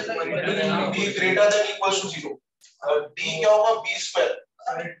d greater than equals to 0 और d क्या होगा b square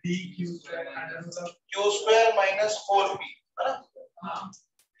q square minus 4p है ना?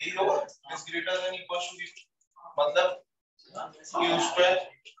 यही होगा is greater than equals to 0 मतलब q square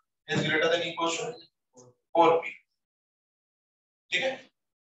is greater than equals to 4p. ठीक है,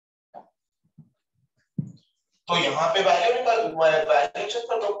 तो यहाँ पे वैल्यू निकाल वैल्यू चेक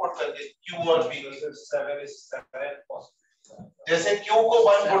कर दो पुट करके q और p. जैसे q को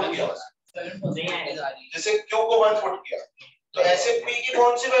 1 पुट किया जैसे q को 1 पुट किया तो ऐसे p की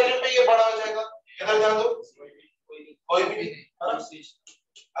कौन सी वैल्यू पे ये बड़ा हो जाएगा? इधर ध्यान दो, कोई भी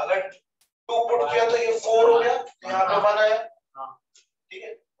अगर 2 पुट किया तो ये 4 हो गया, यहाँ पे 1 आया. ठीक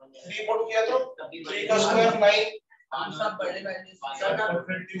है, 3 पुट किया तो 3 का स्क्वायर 9 सब बड़े वैल्यू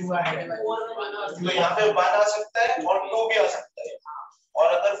तो यहाँ पे 1 आ सकता है और 2 भी आ सकता है और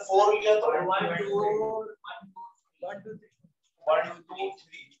अगर 4 लिया तो 1 2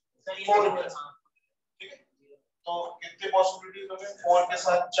 3 4. ठीक है, तो कितने पॉसिबिलिटीज हो गए? 4 के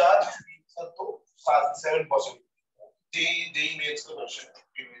साथ 4 तो 7 possibility. D makes the question.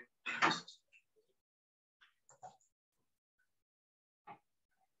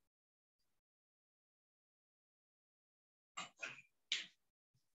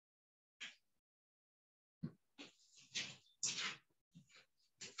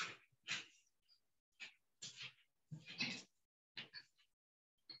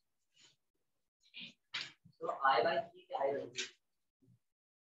 तो I by 3 क्या आएगा?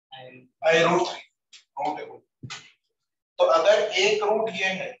 I रूट 3 रूट है. तो अगर एक रूट ये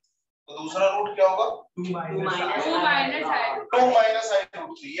है तो दूसरा रूट क्या होगा? 2 माइनस I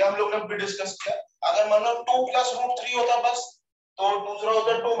रूट 3. ये हम लोग ने भी डिस्कस किया. अगर मान लो 2 प्लस रूट 3 होता बस तो दूसरा होता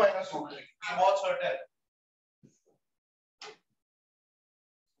 2 माइनस रूट 3. ये बहुत सर्टेन है.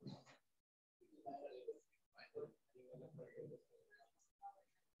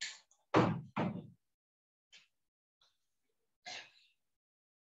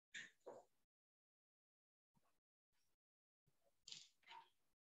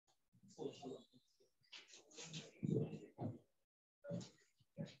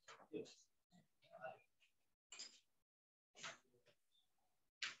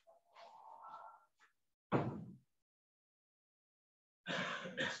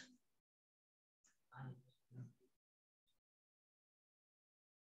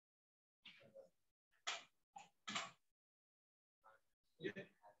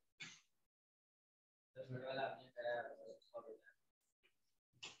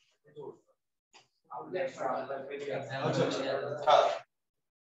 हाँ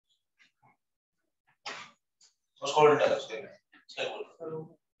उसको उल्टा उसके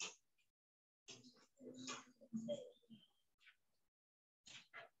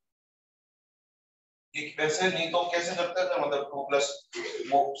एक वैसे नहीं तो कैसे करते हैं? मतलब 2 प्लस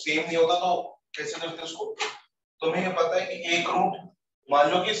वो सेम नहीं होता तो कैसे करते हैं उसको? तुम्हें ये पता है कि एक रूट मान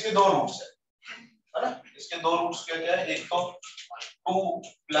लो कि इसके 2 रूट्स है ना? इसके 2 रूट्स क्या है? एक तो 2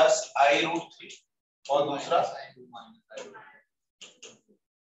 प्लस I रूट 3 और दूसरा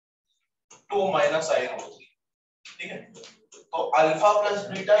 2 माइनस I रूट 3. ठीक है, तो अल्फा प्लस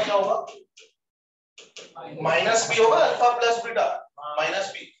बीटा क्या होगा? माइनस बी होगा. Alpha plus beta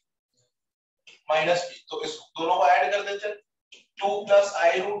minus B. तो इस दोनों को ऐड कर देते हैं. 2 plus I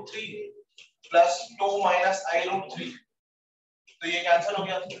root 3 plus 2 minus I root 3 तो ये कैंसिल हो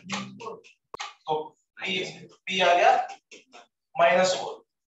गया. तो p आ गया -4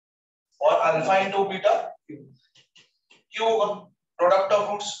 और अल्फा इनटू बीटा q होगा. प्रोडक्ट ऑफ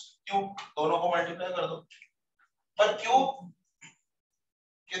रूट्स q दोनों को मल्टीप्लाई कर दो. पर q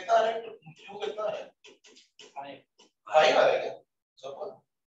कितना है? q कितना है? 5 आ रहा है क्या सबको?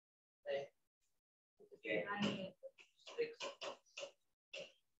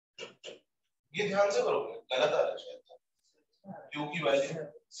 ये ध्यान से करोगे गलत आ रहा है शायद. q की वैल्यू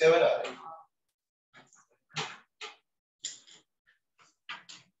 7 आ रही है.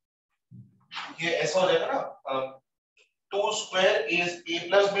 ये ऐसा हो जाएगा ना 2 square is a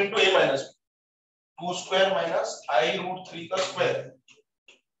plus b into a minus b. 2 square minus I root 3 का स्क्वायर.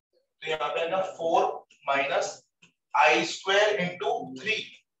 तो यहाँ पे आएगा 4 minus I square into 3.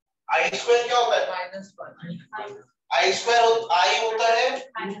 I square क्या होता है? I स्क्वायर I होता है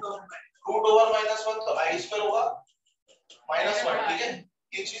रूट ओवर -1 तो I स्क्वायर होगा -1. ठीक है,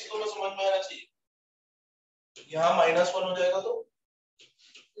 ये चीज तुम्हें समझ में आना चाहिए. यहाँ -1 हो जाएगा तो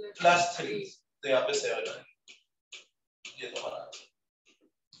 +3 तो यहाँ पे 7 है. ये तुम्हारा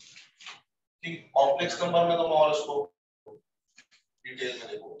ठीक. कॉम्प्लेक्स नंबर में तुम और उसको डिटेल में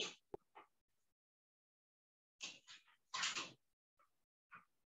देखो।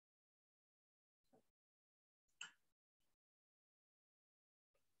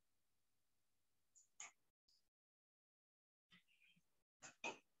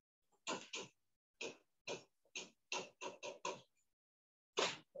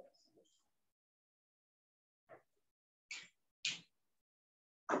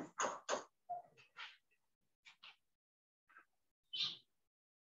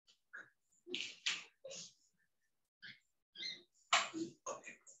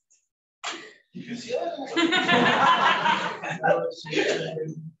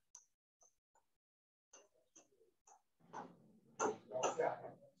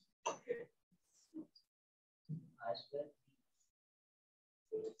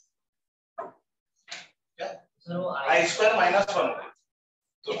 आई स्क्वायर -1 होगा,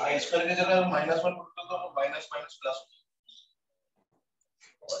 तो आई स्क्वायर की जगह -1 पुट तो माइनस माइनस प्लस।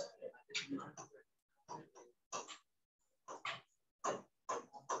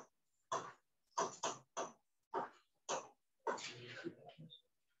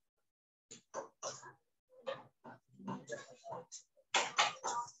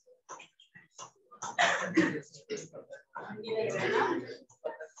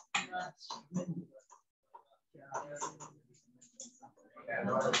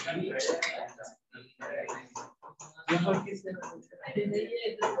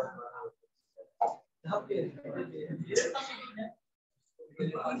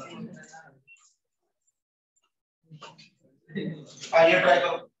 आइए ट्राई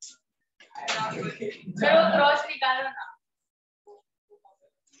करो। चलो क्रॉस निकालो ना।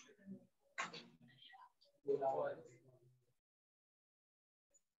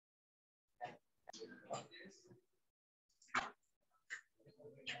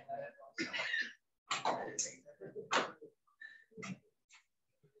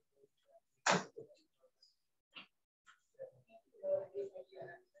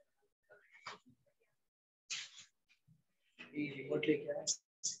 रिमोट लेके आए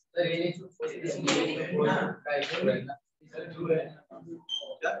तो ये नहीं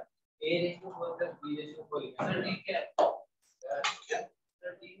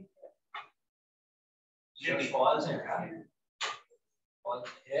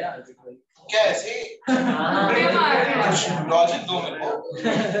क्या ऐसे लॉजिक दो मेरे को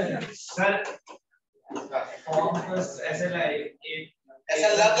सर ऐसा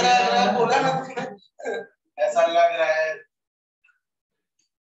लग रहा है बोला ना तुमने, ऐसा लग रहा है।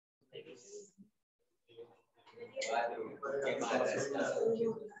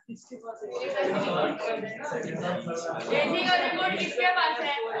 रेसिंग और रिमोट किसके पास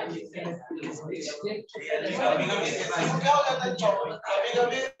है? क्या हो जाता है, कभी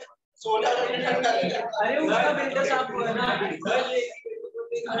कभी 16 मिनट ठंडा नहीं करता। अरे उसका बिल्डर साहब हुआ ना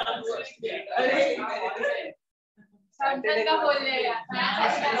अरे सैमसंग का बोल ले यार।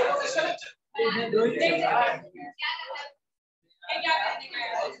 क्या करने का है?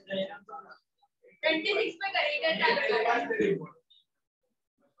 26 में करेगा चालू।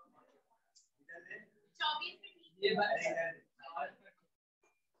 24 में ये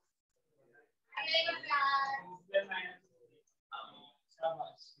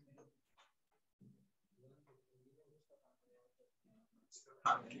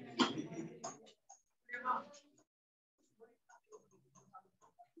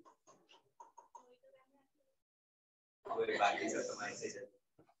कोई बाकी सब तो मैं से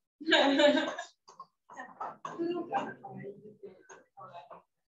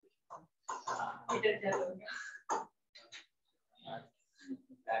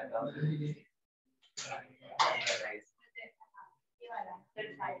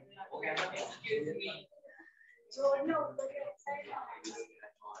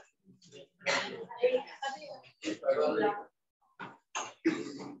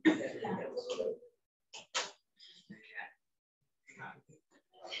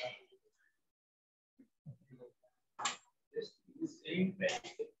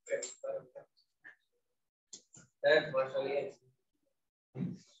अरे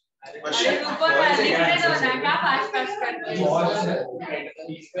ऊपर वाले ने तो ना क्या फास्ट फास्ट कर रहे हो?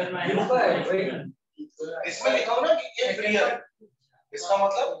 इसमें लिखा हो ना कि ये रियल, इसका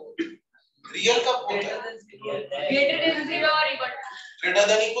मतलब रियल कब होता है? ग्रेटर देन 0 और equal greater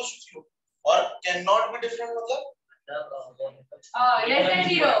than equal to 0 और कैन नॉट बी डिफरेंट मतलब less than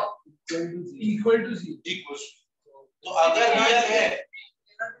 0 equal to C equal. तो अगर रियल है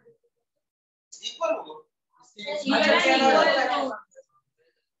इक्वल होगा।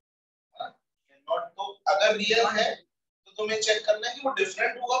 नॉट, तो अगर रियल है तो तुम्हें चेक करना है कि वो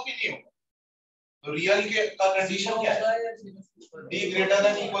डिफरेंट होगा कि नहीं होगा। तो रियल के का कंडीशन क्या है? d greater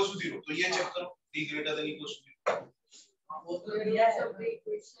than equals to 0. तो ये चेक करो, d greater than equals to 0. वो तो रियल है।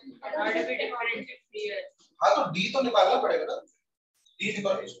 हाँ तो d तो निकालना पड़ेगा ना, d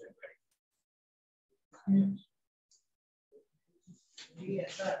निकालो इसमें। ये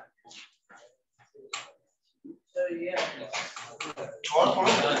और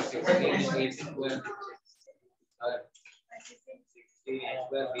थोड़ा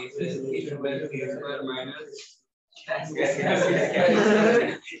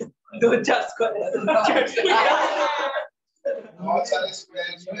दो चार स्क्वायर बहुत सारे स्क्वायर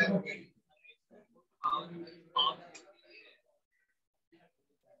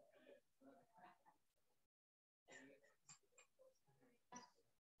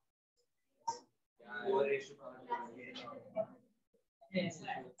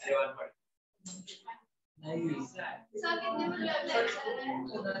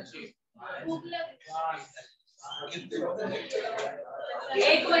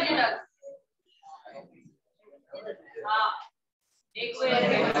एक बजे तक हाँ 1 बजे तक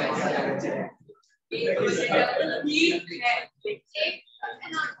ठीक है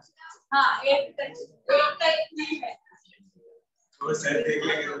हाँ 1 तक ठीक है वो सर देख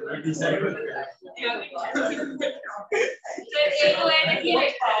लेंगे तो डिसाइड हो जाएगा। फिर 1 बजे तक ही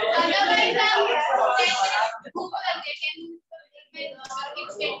देखता है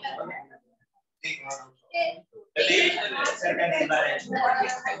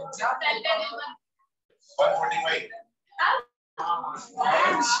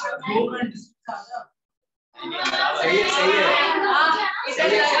सही है हाँ इधर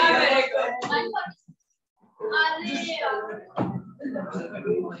लगा मेरे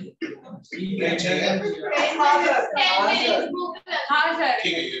को हाँ सर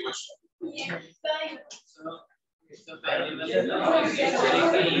ठीक है, ये क्वेश्चन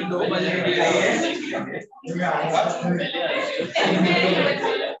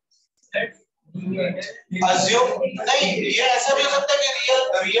assume नहीं, ये ऐसा भी हो सकता है कि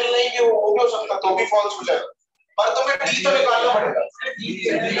रियल नहीं भी वो भी हो सकता, तो भी फॉल्स हो जाएगा, पर तुम्हें d तो निकालना पड़ेगा। तो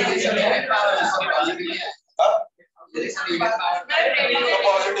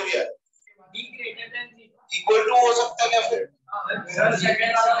पॉजिटिव है, इक्वल टू हो सकता है क्या फिर?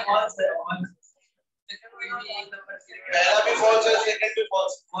 पहला भी फॉल्स है, सेकंड भी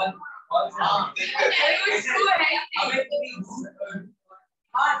फॉल्स।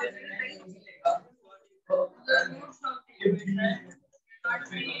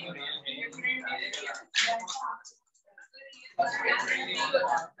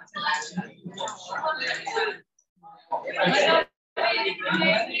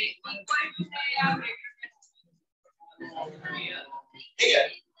 ठीक है,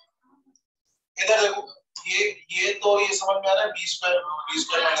 इधर देखो, ये तो ये समझ में आ रहा है, b स्क्वायर माइनस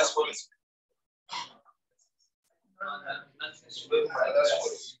 4 माइनस 4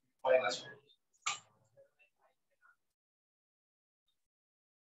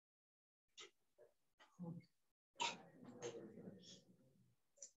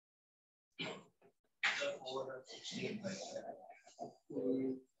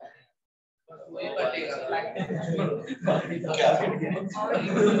 क्या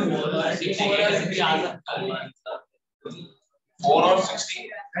 4 और 16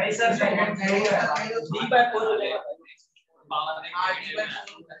 नहीं सर सेकंड d by 4 हो जाएगा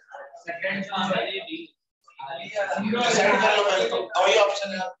डिसाइड कर लो पहले, तो दो ही ऑप्शन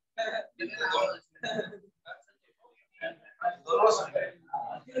है, दोनों हो सकते हैं।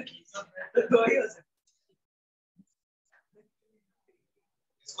 दो ही हो सकता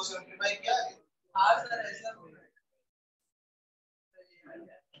इसको सिंपलीफाई किया है। हाँ सर ऐसा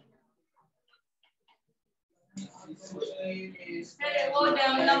वो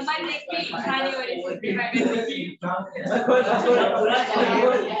नंबर देख के इच्छा नहीं हो रही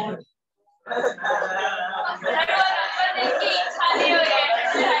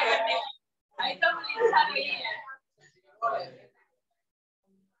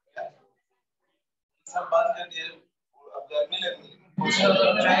सब बात कर दिए, अब गर्मी लगनी है।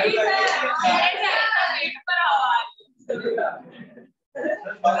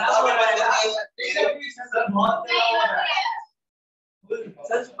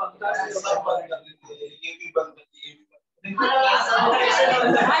 ये भी बंद कर दिए,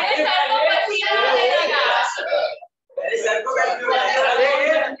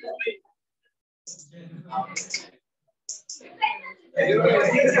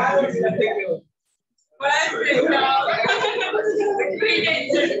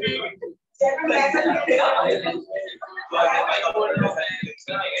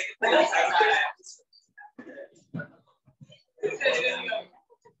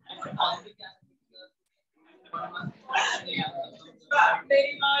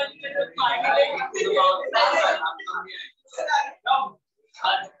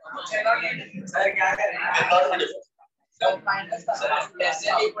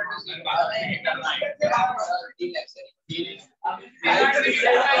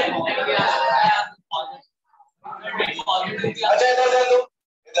 अच्छा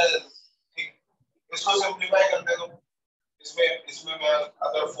इधर इसको सिंप्लीफाई करते दो। इसमें मैं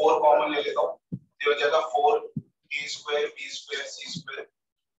अगर 4 कॉमन ले लेता हूँ तो हो जाएगा 4 a square b square c square.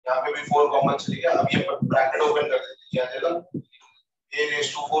 यहाँ पे भी 4 कॉमन चली गया। अब ये ब्रैकेट ओपन कर देते हैं। क्या आ जाएगा a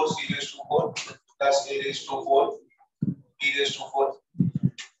raised to 4 c raised to 4 plus a raised to 4 b raised to 4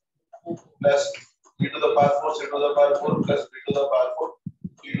 plus b to the power 4 c to the power 4 plus b to the power 4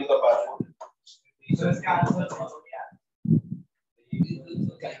 e to the power 4। इसका answer हो गया।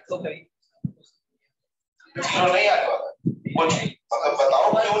 तो भाई zero नहीं आने वाला कुछ नहीं। मतलब बताओ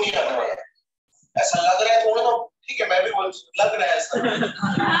क्यों नहीं आने वाला। ऐसा लग रहा है थोड़ा तो ठीक है। मैं भी बोल लग रहा है ऐसा।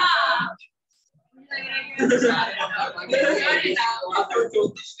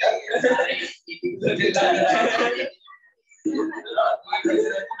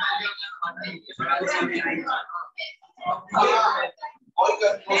 कोई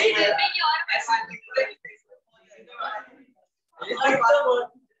कंफ्यूजन है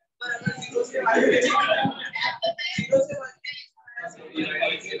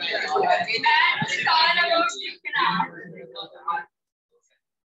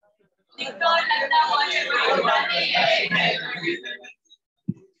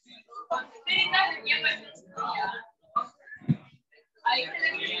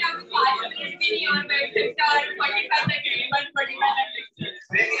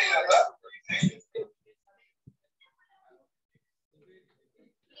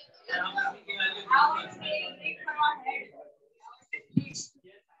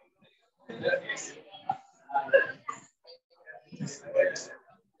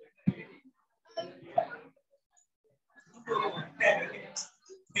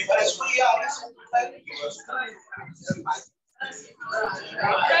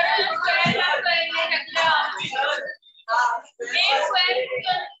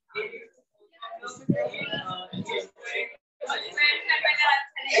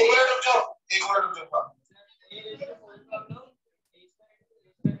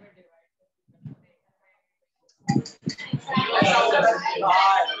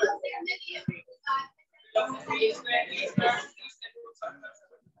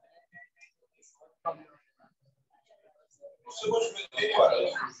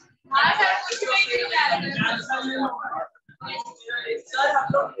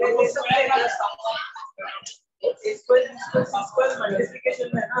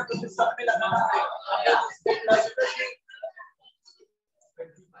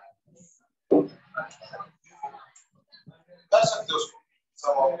कर सकते हो उसको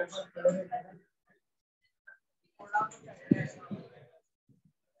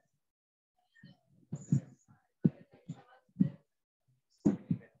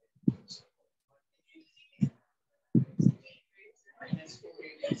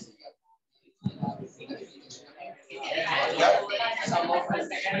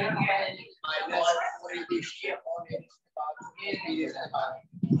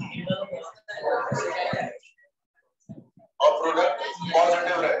और प्रोडक्ट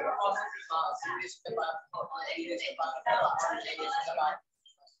पॉजिटिव रहेगा।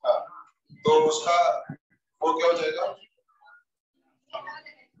 तो उसका वो क्या हो जाएगा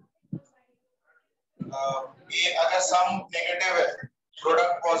ये अगर सम नेगेटिव है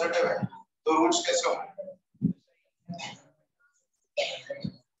प्रोडक्ट पॉजिटिव है तो रूट्स कैसे होंगे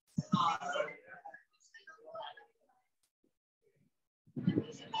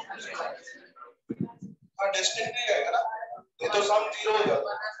डिस्टिंक्टली रहेगा ना। ये तो सम जीरो हो जाता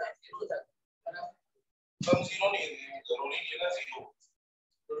है। सम जीरो नहीं है जरूरी नहीं है ना जीरो।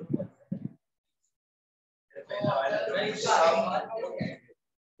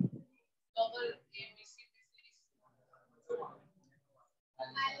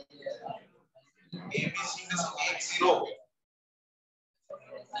 ABC में से एक जीरो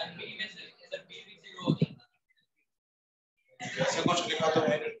ऐसे कुछ लिखा तो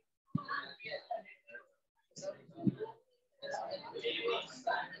है नहीं।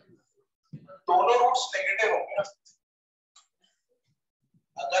 दोनों रूट्स नेगेटिव होंगे ना।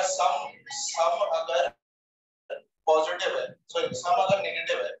 अगर सम अगर पॉजिटिव है सॉरी सम अगर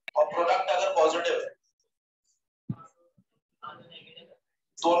नेगेटिव है और प्रोडक्ट अगर पॉजिटिव है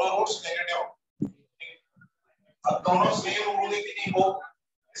दोनों रूट्स नेगेटिव होंगे। अब दोनों सेम होंगे कि नहीं वो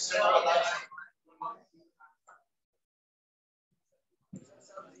इससे तो पता नहीं।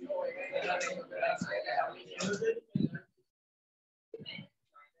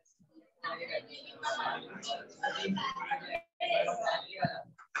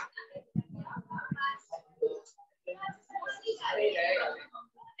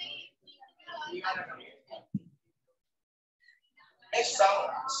 नहीं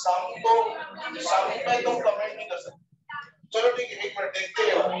सम पे तुम कमेंट नहीं कर सकते। चलो ठीक है, एक मिनट देखते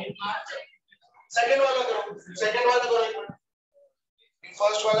हैं। सेकंड वाला करो एक मिनट।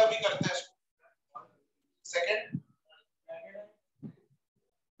 फर्स्ट वाला भी करते हैं इसको। सेकंड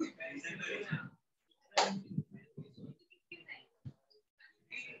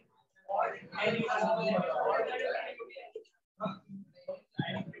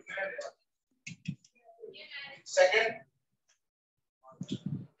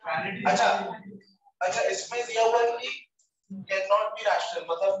अच्छा इसमें दिया हुआ है कि कैन नॉट बी रैशनल,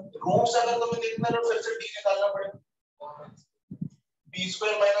 मतलब रूट्स अगर तुम्हें देखना है तो फिर से डी निकालना पड़ेगा। बी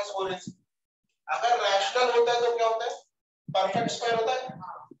स्क्वायर माइनस 4ac अगर रैशनल होता है तो क्या होता है? परफेक्ट स्क्वायर होता है।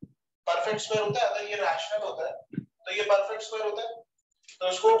 अगर ये रैशनल होता है तो ये परफेक्ट स्क्वायर होता है। तो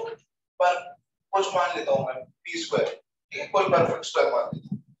इसको पर कुछ मान लेता हूं मैं बी स्क्वायर, ठीक है, कोई परफेक्ट स्क्वायर मान लेता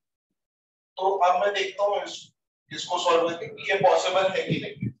हूं। तो अब मैं देखता हूं इसको सॉल्व करके कि ये पॉसिबल है कि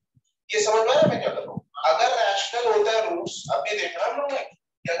नहीं। ये समझ में आया मैं क्या कर रहा हूं? अगर रैशनल होता है रूट्स, अब ये देखना हम लोग ने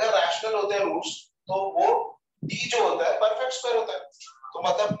कि अगर रैशनल होते हैं रूट्स तो वो d जो होता है परफेक्ट स्क्वायर होता है। तो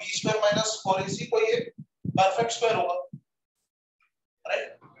मतलब b स्क्वायर माइनस 4ac को ये परफेक्ट स्क्वायर होगा, right?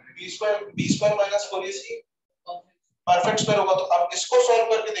 b square minus 4ac perfect square होगा। तो अब इसको सॉल्व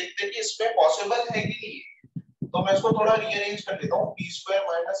करके देखते हैं कि इसमें पॉसिबल है कि नहीं। तो मैं इसको थोड़ा रीअरेंज कर देता हूं। b square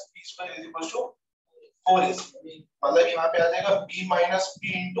minus b square is equal to 4ac, मतलब यहाँ पे आ जाएगा b minus b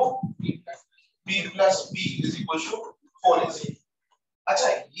into b plus b is equal to 4ac। अच्छा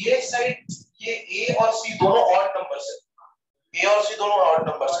ये साइड ये a और c दोनों ऑड नंबर्स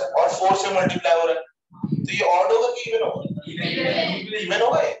है, और 4 से मल्टीप्लाई हो रहा है, तो ये ऑड होगा कि इवन होगा? इवन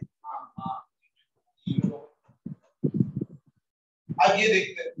होगा ये। अब ये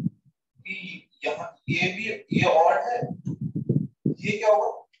देखते हैं कि यहाँ ये भी ये ऑड है, ये क्या होगा?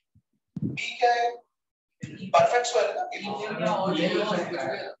 b क्या है? परफेक्ट स्क्वायर है ना? ये 49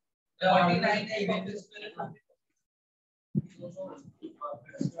 है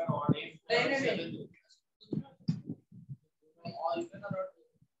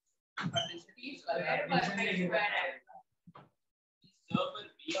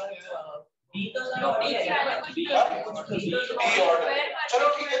चलो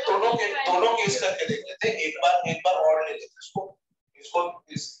ठीक है, दोनों केस करके देख लेते हैं। एक बार ऑड ले लेते हैं इसको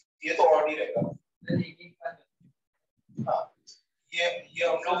ये तो ऑड ही रहेगा। हाँ ये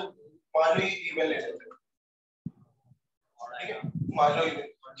हम लोग मान लो इवन ले लेते हैं, ठीक है, मान लो इवन।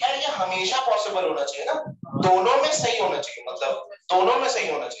 यार ये हमेशा पॉसिबल होना चाहिए ना, दोनों में सही होना चाहिए, मतलब दोनों में सही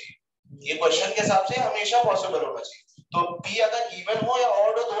होना चाहिए। ये क्वेश्चन के हिसाब से हमेशा पॉसिबल होना चाहिए। तो b अगर इवन हो या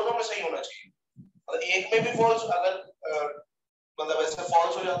ऑड हो दोनों में सही होना चाहिए। मतलब एक में भी फॉल्स अगर मतलब ऐसे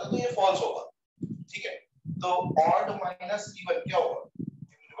फॉल्स हो जाता है तो ये फॉल्स होगा, ठीक है। तो ऑड माइनस इवन क्या होगा?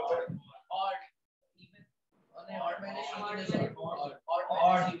 Odd even odd minus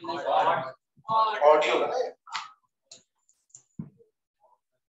odd ही होगा ना।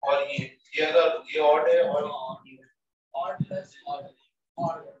 और ये अगर ये ऑड है और odd plus odd plus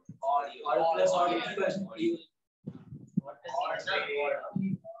odd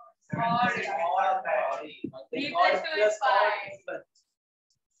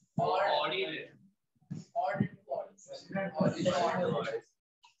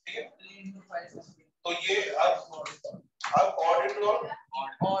तो ये अब ऑड इनटू ऑड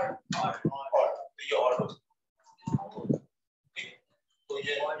तो ये ऑड होगा, ठीक। तो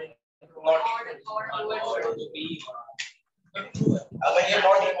ये नॉट अगर ये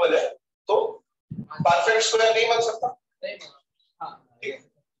नॉट इक्वल है तो परफेक्ट स्क्वायर नहीं बन सकता, ठीक है।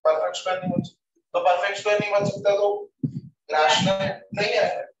 परफेक्ट स्क्वायर नहीं बन सकता, तो परफेक्ट स्क्वायर नहीं बन सकता तो रैशनल नहीं है,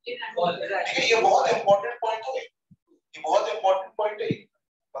 ठीक है। ये बहुत इंपॉर्टेंट पॉइंट है, ये बहुत इंपॉर्टेंट पॉइंट है।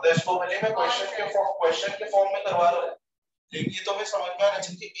 मतलब इसको भले मैं क्वेश्चन के फॉर्म में करवा रहा हूं, लेकिन ये तो हमें समझ में आना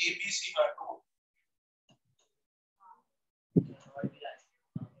चाहिए कि ए बी सी काटो।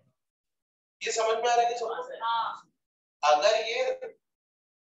 ये समझ में आ रहा है कि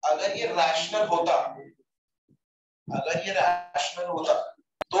अगर ये रैशनल होता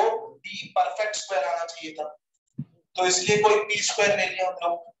तो b परफेक्ट स्क्वायर आना चाहिए था। तो इसलिए कोई p स्क्वायर ले लिया हम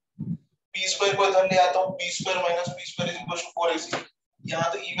लोग, p स्क्वायर को इधर ले आता हूं, b square minus b square is equal to 4ac। यहां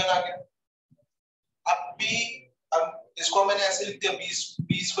तो इवन आ गया। अब इसको मैंने ऐसे लिख दिया b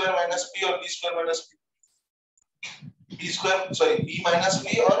स्क्वायर माइनस p और b square minus p, b minus p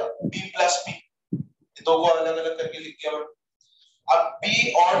और b प्लस p, दो को अलग अलग करके लिख दिया। अब b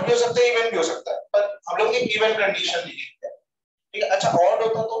ऑड भी हो सकता है इवन भी हो सकता है, पर हम लोग ने इवन कंडीशन लिखी है, ठीक है। अच्छा ऑड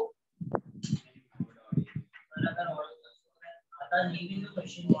होता तो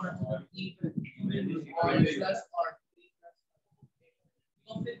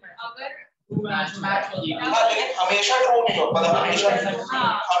अगर हाँ लेकिन हमेशा ट्रू नहीं हो, मतलब हमेशा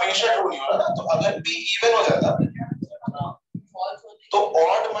ट्रू नहीं हो ना। तो अगर बी इवन हो जाता तो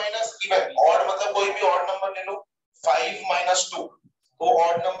ऑड माइनस इवन, ऑड मतलब कोई भी ऑड नंबर ले लो, 5 माइनस 2 वो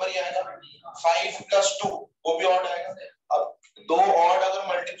ऑड नंबर ही आएगा, 5 प्लस 2 वो भी ऑड आएगा। अब दो ऑड अगर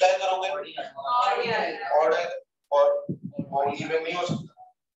मल्टीप्लाई करोगे ऑड आएगा, और इवन नहीं हो सकता।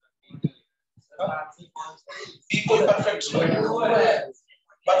 बी कोई परफेक्ट स्क्वायर है,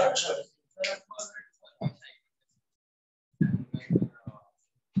 परफेक्ट स्क्वायर।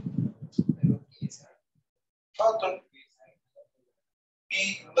 हाँ तो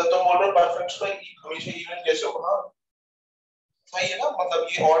तो बोलो परफेक्ट स्क्वायर हमेशा इवन कैसे होगा? सही है ना, मतलब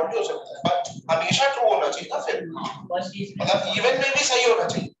ये ऑड भी हो सकता है बट हमेशा ट्रू होना चाहिए ना फिर, मतलब इवन में भी सही होना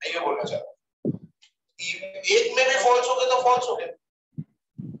चाहिए, मैं ये बोलना चाह रहा हूँ। एक में भी फॉल्स हो गया तो फॉल्स हो गया।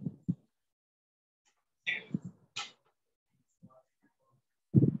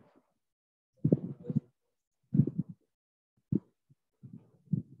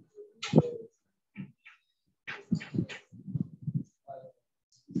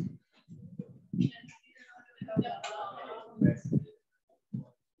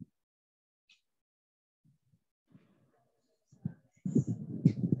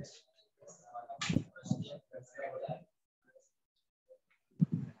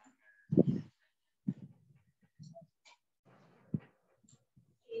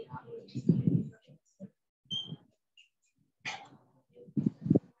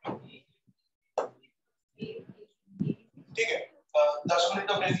 ठीक है, 10 मिनट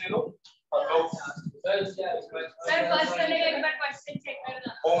का ब्रेक ले लो हम लोग। सर फर्स्ट वाले एक बार क्वेश्चन चेक करना।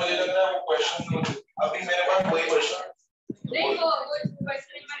 वो मुझे लग रहा है वो क्वेश्चन अभी मेरे पास वही क्वेश्चन नहीं वो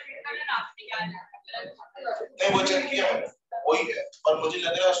क्वेश्चन एक बार चेक करना ना, आपने क्या नहीं वो चेक किया मैंने, वही है। और मुझे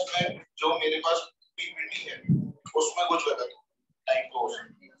लग रहा है उसमें जो मेरे पास पीपीटी है उसमें कुछ गलत है, टाइम को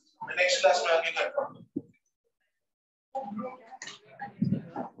मैं नेक्स्ट क्लास में आके करता हूँ।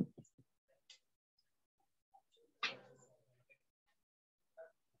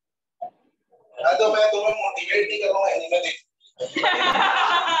 तो मैं तुम्हें मोटिवेट नहीं कर रहा हूँ एनीमे देख।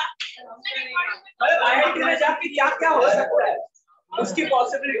 अरे आईआईटी में जाके क्या क्या हो सकता है उसकी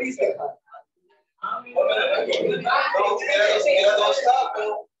पॉसिबिलिटीज देखा। मेरा दोस्त था तो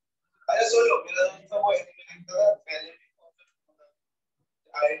अरे सुन लो, मेरा दोस्त था वो एनीमे देखता था पहले।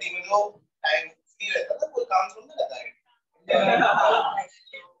 आईआईटी में तो टाइम फ्री रहता था, कोई काम थोड़ी ना रहता है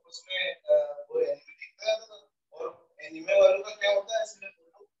उसमें, वो एनीमे देखता था। और एनीमे वालों का क्या होता है, इसमें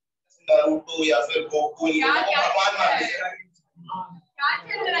नारुतो या फिर गोकू इन लोगों को भगवान मानते हैं। क्या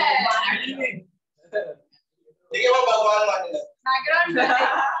चल रहा है? ठीक है वो भगवान मानने लगे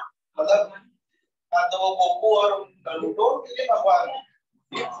मतलब। हाँ तो वो गोकू और नारुतो के लिए भगवान है।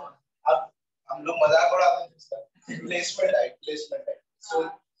 अब हम लोग मजाक उड़ाते हैं इसका। प्लेसमेंट है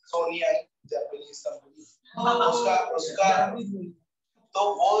सोनी आई जापानीज कंपनी, उसका तो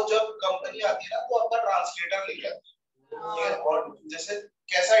वो जब कंपनी आती है ना वो अपना ट्रांसलेटर लेके आती है। और जैसे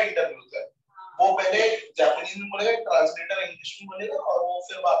कैसा इंटरव्यू होता है, वो पहले जापानीज में बोलेगा, ट्रांसलेटर इंग्लिश में बोलेगा और वो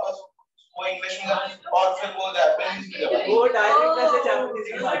फिर वापस वो इंग्लिश में और फिर वो जापानीज में, वो डायरेक्ट ऐसे जापानीज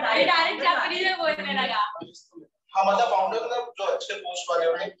में डायरेक्ट जापानीज में बोलने लगा। हाँ मतलब फाउंडर मतलब जो अच्छे पोस्ट वाले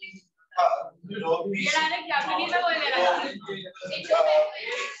होते हैं, हाँ जो डायरेक्ट जापानीज में बोलने लगा।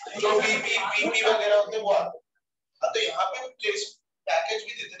 जो बीपी वगैरह होते हैं वो आते हैं। तो यहाँ पे प्लेस पैकेज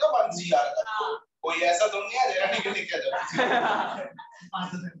भी देते ना 1 CR का, कोई ऐसा तो नहीं आ जाएगा टिकट लिख के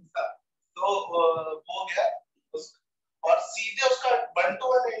तो वो गया और सीधे उसका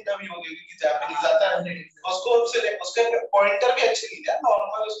 1-to-1 इंटरव्यू हो गया क्योंकि जापानीज आता है उसको। उसके पॉइंटर भी अच्छे नहीं थे,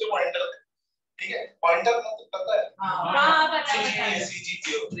 नॉर्मल उसके पॉइंटर थे। ठीक है, पॉइंटर मतलब पता है, हां पता है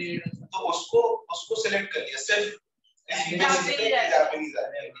सीजीपीए। तो उसको सिलेक्ट कर लिया सिर्फ जापानीज आ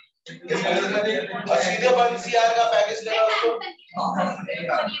रहे हैं और सीधे 1 CR का पैकेज लेगा उसको।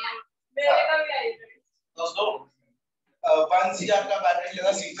 मेरे का भी आई दोस्तों 1 CR का पैकेज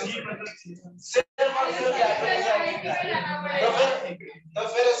लेगा सीधे सिर्फ 1 CR तो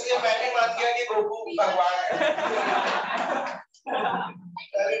फिर इसलिए मैंने मान गया कि गोकू भगवान है।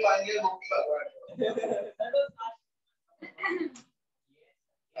 मैंने मान गया गोकू भगवान है।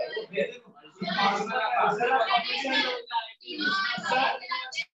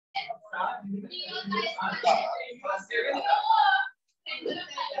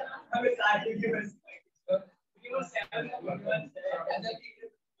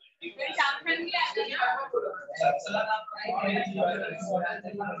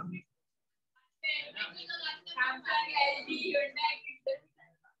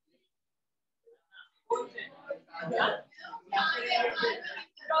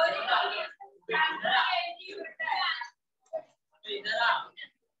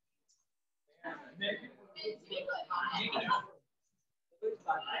 मेरे को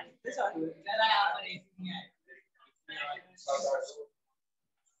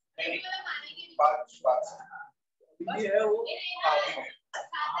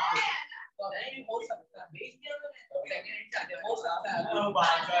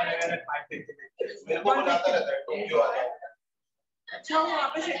बुलाता रहता है टोक्यो आ जाओ। अच्छा वहाँ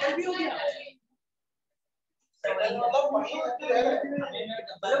पे सेटल भी हो गया। सेटल मतलब वहीं रह रहे हैं।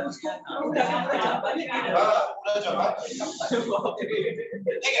 मतलब उसको पूरा जमा।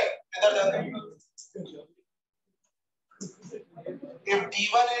 ठीक है इधर जाते हैं। If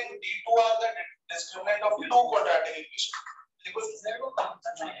D1 and D2 are the discriminant of two quadratic equations, and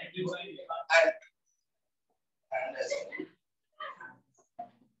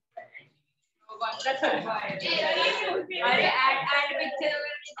अरे ऐड पिक्चर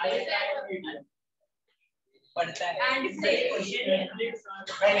पढ़ता है। एंड प्ले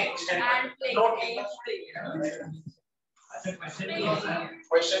नहीं नोट लिखना।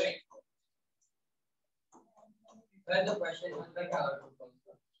 क्वेश्चन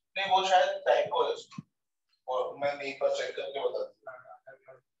नहीं वो शायद टाइपो है और मैं एक बार चेक करके बता दूं।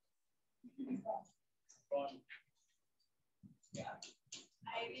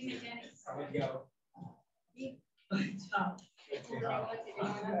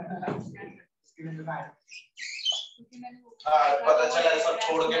 हाँ पता चला सब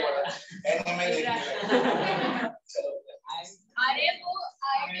छोड़ के पढ़ा एनी में देख चलो अरे वो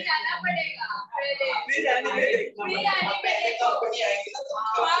आईटी जाना पड़ेगा पहले फिर जाने दे। पहले कंपनी आएगी ना तो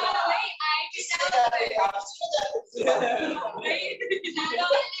भाई आईटी जाना पड़ेगा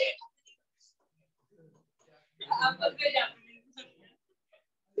अब फिर जाना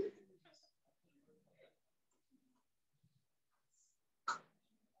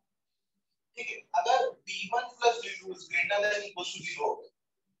ठीक है अगर d1 plus d2 is greater than equals to 0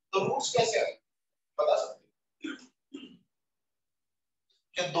 तो रूट्स कैसे आएंगे बता सकते हैं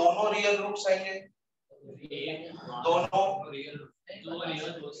क्या दोनों रियल रूट्स आएंगे दोनों रियल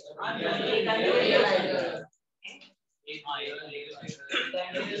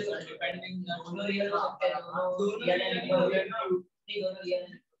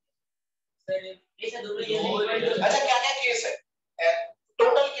अच्छा क्या क्या केस है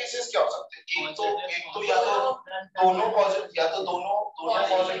टोटल केसेस क्या हो सकते हैं एक तो या तो दोनों पॉजिटिव या तो दोनों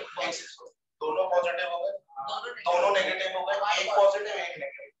पॉजिटिव हो गए दोनों नेगेटिव हो गए एक पॉजिटिव एक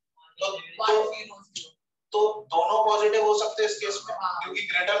नेगेटिव तो दोनों पॉजिटिव हो सकते हैं इस केस में क्योंकि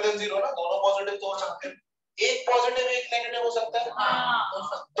ग्रेटर देन 0 ना दोनों पॉजिटिव तो हो सकते हैं एक पॉजिटिव एक नेगेटिव हो सकता है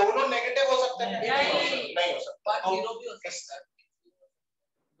दोनों नेगेटिव हो सकते हैं नहीं हो सकता जीरो भी हो सकता है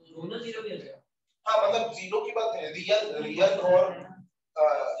दोनों जीरो भी हो सकता है हाँ मतलब जीरो की बात नहीं रियल और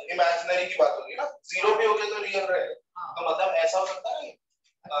इमेजिनरी की बात होगी ना जीरो भी हो गया तो रियल रहेगा तो मतलब ऐसा हो सकता है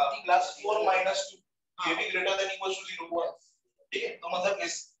 +4 - 2 ये भी ग्रेटर देन इक्वल टू 0 हुआ ठीक है तो मतलब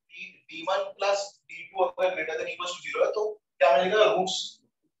इस d1 plus d2 अगर ग्रेटर देन इक्वल टू 0 है तो क्या मिलेगा roots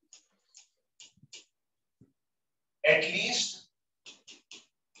at least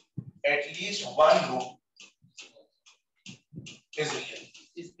one root is real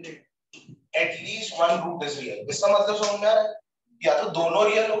at least one root is real इसका मतलब समझ में आ रहा है या तो दोनों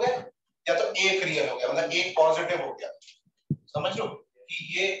रियल हो गए या तो एक रियल हो गया मतलब एक पॉजिटिव हो गया समझ लो कि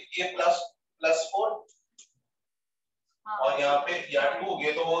ये +4 और यहाँ पे या 2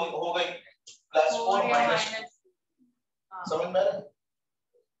 ये तो हो गई +4 - समझ में आ रहा है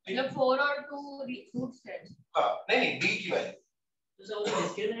मतलब 4 और 2 रूट्स है हाँ नहीं डी की वैल्यू तो सब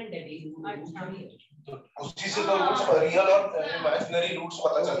डिस्क्रिमिनेंट है डी अच्छा तो उसी से तो रूट्स रियल और इमेजिनरी रूट्स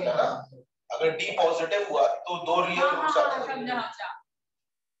पता चलता है ना अगर डी पॉजिटिव हुआ तो दो रियल रूट्स आ जाएंगे समझा अच्छा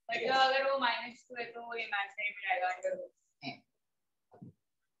मतलब अगर वो -2 है तो वो इमेजिनरी में जाएगा अंडर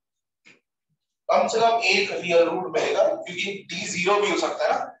कम से कम एक रियल रूट मिलेगा क्योंकि डी 0 भी हो सकता है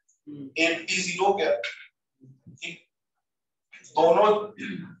ना एक डी 0 क्या दोनों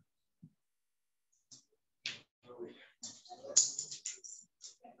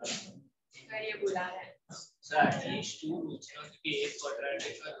ये बुला रहा है सर एटलीस्ट 2 रूट्स ना क्योंकि एक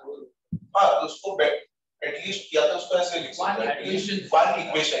क्वाड्रेटिक का दो हाँ तो उसको एटलीस्ट या तो उसको ऐसे लिख सकते हैं one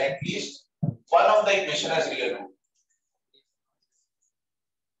equation at least one of the equation has real root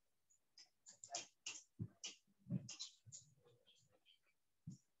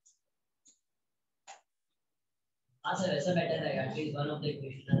हाँ सर ऐसा बेटर रहेगा at least one of the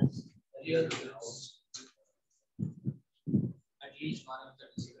equation has real roots at least one of the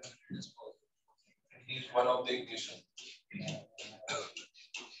discriminant is positive at least one of the equation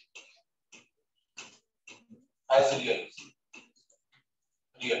has real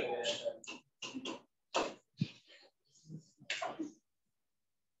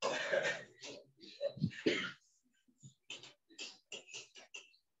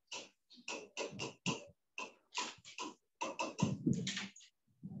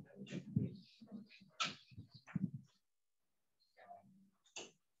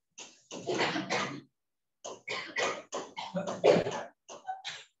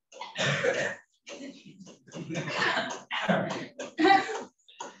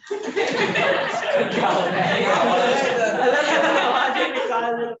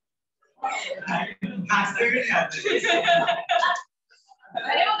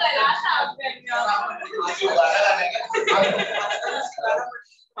अरे वो गला साफ करना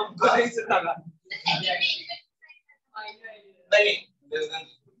हमको नहीं सुना नहीं लेस देन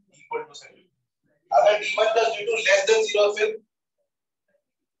इक्वल टू 7 अगर d1 plus d2 less than 0 फिर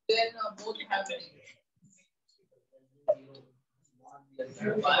then both have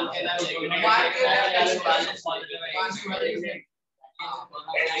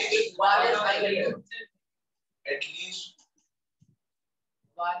at least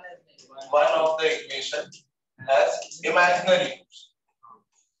one of the equation has imaginary roots.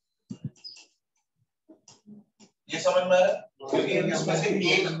 ये समझ में आ रहा है क्योंकि इसमें से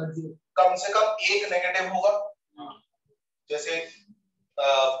एक कम से कम एक नेगेटिव होगा जैसे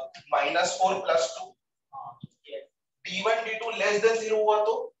 -4 + 2 d1 d2 less than 0 हुआ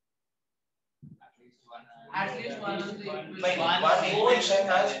तो at least one of the one equation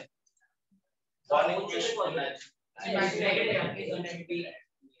has one equation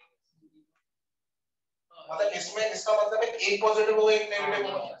मतलब इसमें इसका मतलब है एक पॉजिटिव होगा एक नेगेटिव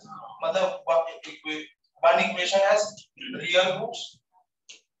होगा मतलब one equation has real roots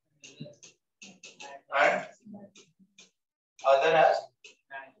and other has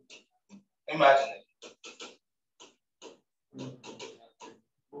imaginary.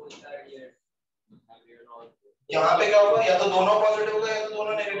 यहाँ पे क्या होगा या तो दोनों पॉजिटिव होगा या तो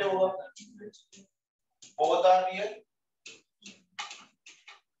दोनों नेगेटिव होगा both are real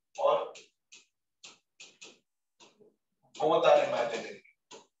और both are imaginary.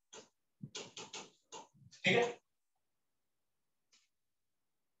 ठीक है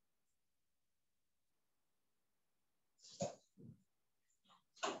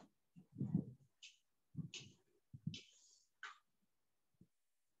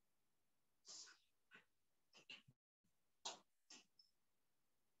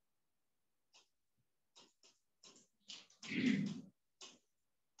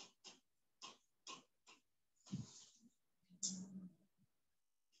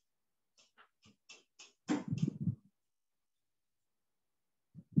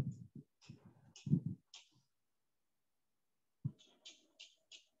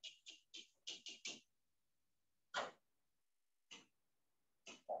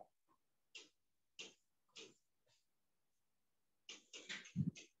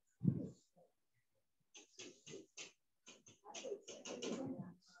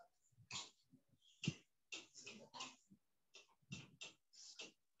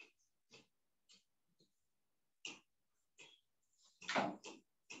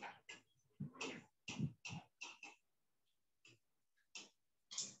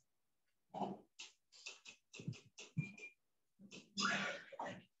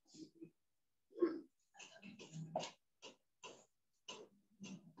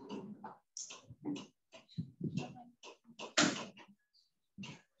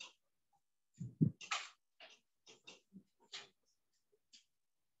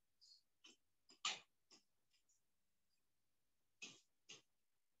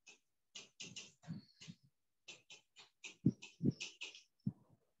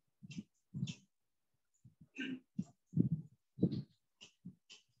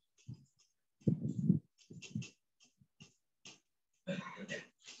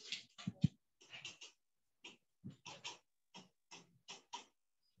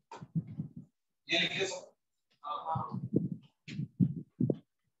ये लिखिए सब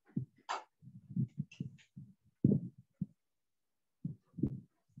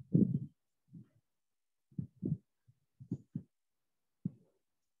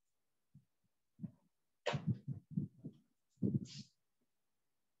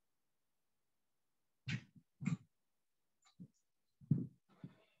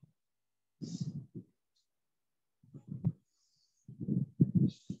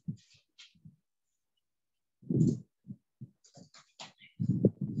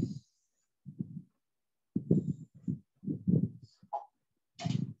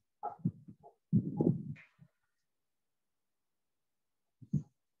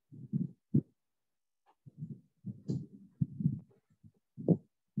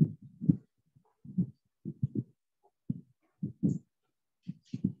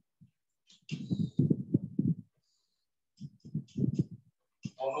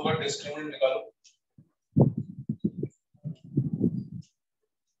दोनों का डिस्क्रिमिनेंट निकालो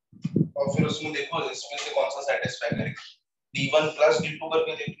और फिर उसमें देखो इसमें से कौन सा सेटिस्फाई करेगा d1 + d2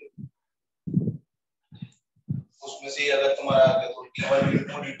 करके देखिए वैसे अगर तुम्हारा आगे तो D1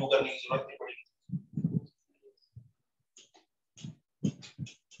 D2 D2 करने की जरूरत नहीं पड़ेगी।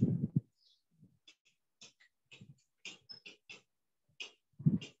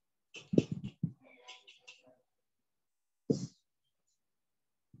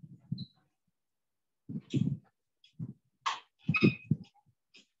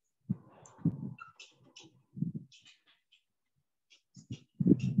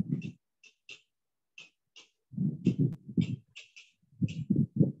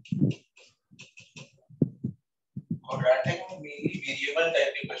 Quadratic में mainly variable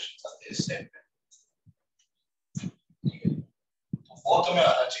type के questions आते हैं इस टाइप में, तो वो तुम्हें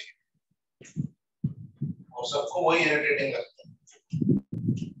आना चाहिए और सबको वही इरिटेटिंग लगता है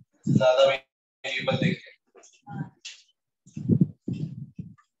ज्यादा वेरिएबल देख के।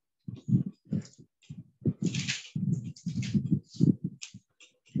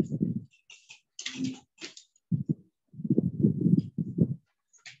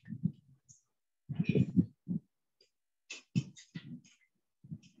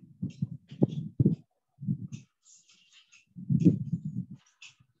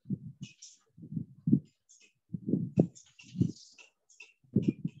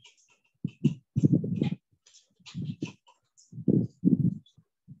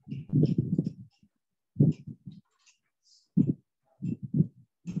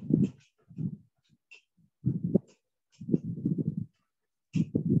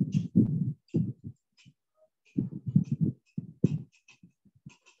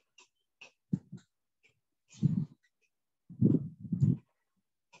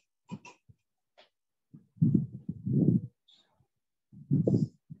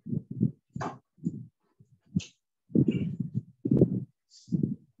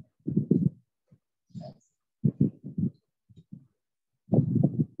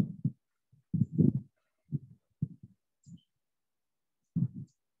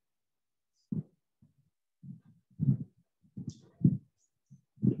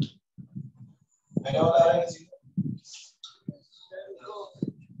 मेरा वाला आ रहा है किसी को?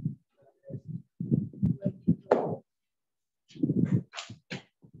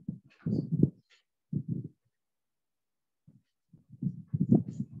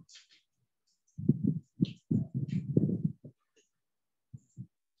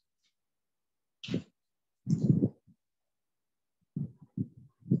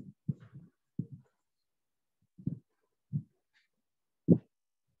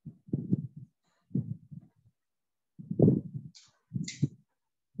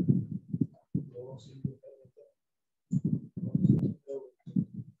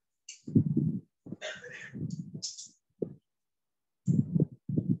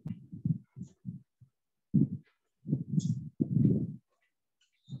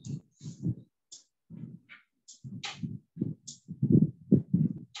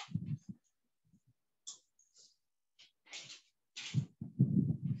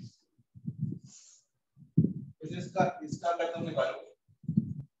 इसका अगर तुम निकालोगे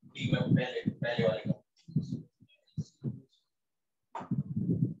डी में पहले वाले का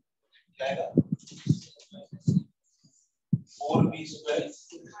क्या आएगा 4b स्क्वायर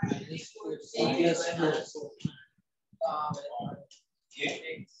ये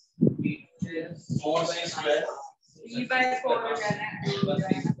 4c स्क्वायर E by 4 हो जाना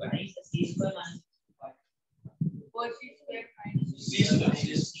है c square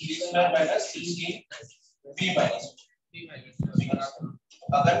minus 16 b minus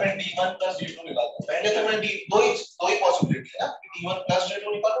अगर मैं d1 plus d2 निकालता हूं पहले तो मैं दो ही पॉसिबिलिटी है ना d1 plus d2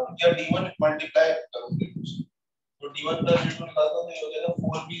 निकालूं या d1 मल्टीप्लाई करूं d2 से तो d1 plus d2 निकालता हूं तो ये हो जाएगा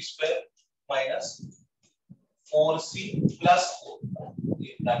 4b square minus 4c plus 4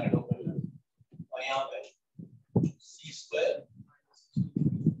 ये ब्रैकेट ओपन और यहां पे c square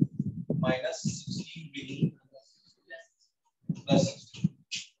minus 16b plus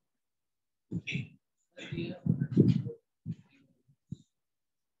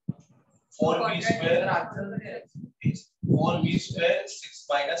 4b square 6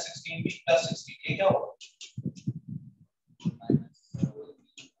 minus 16b plus 16 ये क्या होगा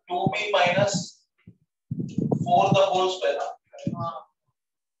 2b minus 4 the whole square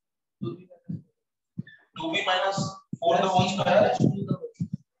 2b minus 4 the whole square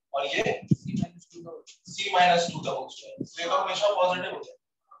और ये c minus 2 the whole square ये तो हमेशा पॉजिटिव होता है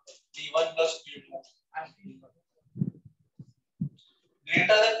d1 plus d2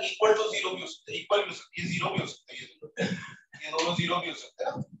 greater than equal to 0 भी हो सकता है इक्वल भी हो सकता है ये 0 भी हो सकता है ये दोनों 0 भी हो सकते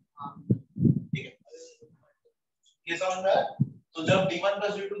हैं ना ठीक है ये समझ में आया तो जब d1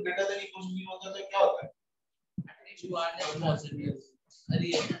 plus d2 greater than equal to 0 होता है तो क्या होता है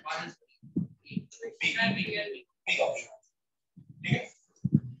बी ऑप्शन। ठीक है,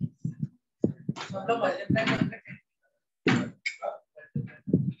 हम लोग मल्टीप्लाई करके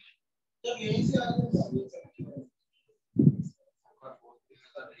जब यहीं से आ रहे हो सकता,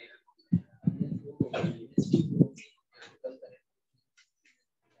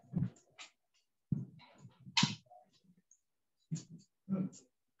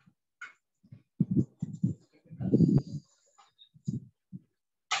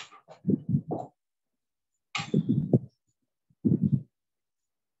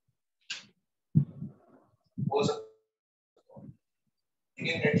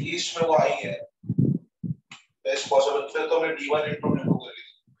 लेकिन एटलीस्ट में वो आई है बेस्ट पॉसिबल। फिर तो मैं d1 into d2 कर ली,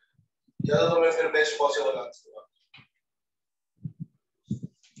 या तो मैं फिर best possible answer,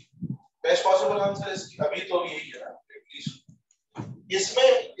 best possible answer इसकी अभी तो यही है ना एटलीस्ट। इसमें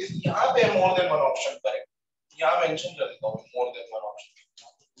यहाँ पे more than one option correct, यहाँ मेंशन कर देता हूँ मोर देन वन ऑप्शन।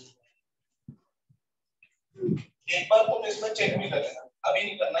 एक बार तुम इसमें चेक भी कर लेना, अभी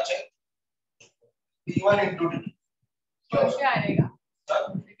नहीं करना चेक। d1 into d2 क्या आएगा?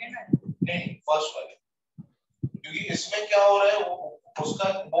 सेकंड नहीं फर्स्ट वाले, क्योंकि इसमें क्या हो रहा है उसका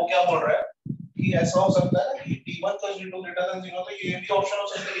वो क्या बोल रहा है कि ऐसा हो सकता है ना कि d1 + d2 greater than 0, तो ये भी ऑप्शन हो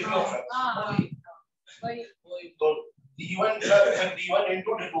सकता है, ये भी ऑप्शन। हाँ वही तो d1 फिर d1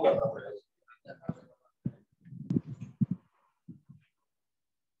 into d2 करना पड़ेगा।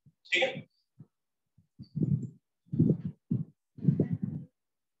 ठीक है,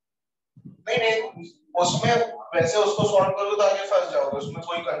 नहीं उसमें वैसे उसको सॉल्व करो तो आगे फंस जाओगे, उसमें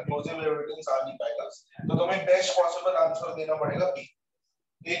कोई कंक्लूसिव एविडेंस आ नहीं पाएगा, तो तुम्हें बेस्ट पॉसिबल आंसर देना पड़ेगा बी।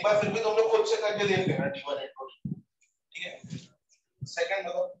 एक बार फिर भी तुम लोग खुद से करके देख लेना d1 into d2। ठीक है, सेकंड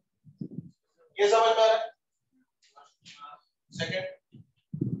बताओ, ये समझ में आ रहा है? Second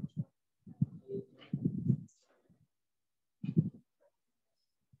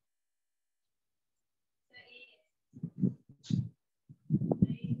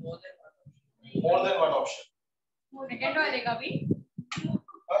more than one option, second वाले का भी,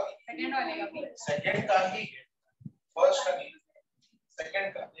 सेकंड वाले का भी, सेकंड का ही है, फर्स्ट का नहीं, सेकंड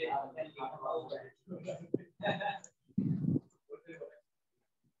का।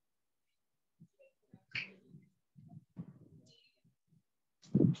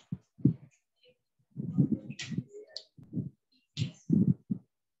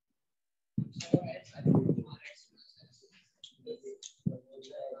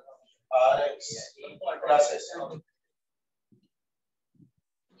 RX plus S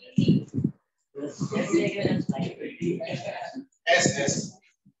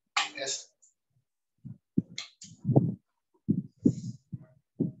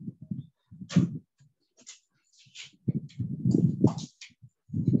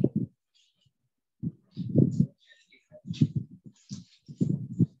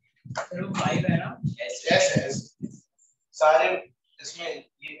सारे इसमें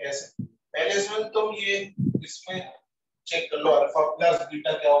ये ऐसे, पहले इसमें तुम ये इसमें चेक कर लो अल्फा प्लस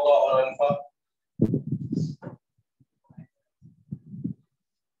बीटा क्या होगा, और alpha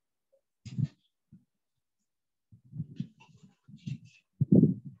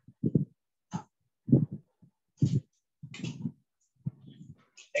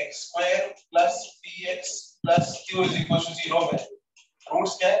x² plus px plus q is equal to 0 में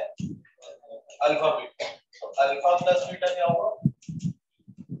रूट्स क्या है अल्फा बीटा, तो अल्फा प्लस बीटा क्या होगा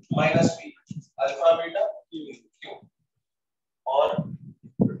minus p, alpha beta q, और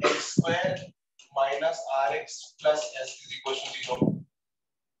x² minus rx plus s is equal to 0।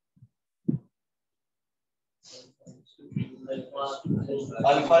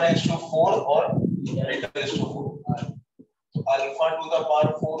 Alpha raised to 4 और beta raised to 4, तो alpha to the power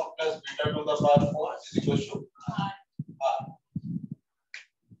 4 plus beta to the power 4 is equal to r,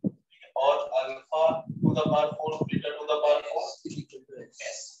 और alpha to the power 4 beta to the power 4 is equal to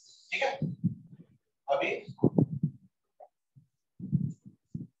s। ठीक है, अभी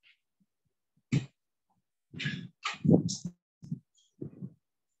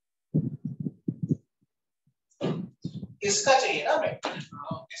इसका चाहिए ना हमें,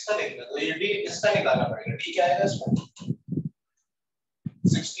 इसका देखना, तो ये डी इसका निकालना पड़ेगा। डी क्या आएगा इसमें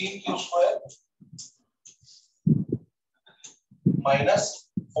 16q² minus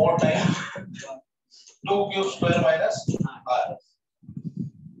 4 times 2q² minus r।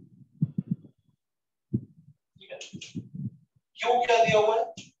 ठीक है, q क्या दिया हुआ है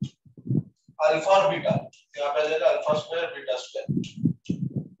अल्फा और बीटा, यहाँ पे आ जाएगा alpha square beta square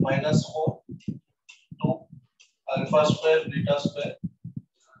minus 4 2 alpha square beta square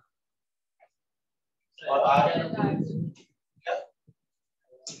और r क्या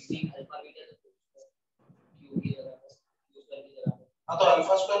 16 अल्फा बीटा q की जगह q स्क्वायर की जगह। हाँ, तो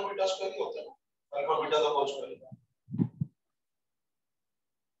अल्फा स्क्वायर बीटा स्क्वायर ही होता है ना, अल्फा बीटा का होल स्क्वायर।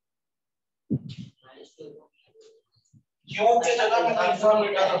 Q के जगह में अल्फा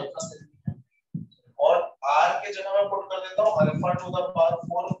बीटा और R के जगह में पुट कर देता हूँ alpha two the power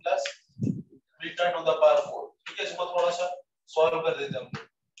 4 plus beta two the power 4। ठीक है, इसको थोड़ा सा सॉल्व कर देते हैं हम।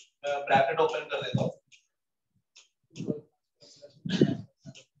 मैं ब्रैकेट ओपन कर देता हूँ।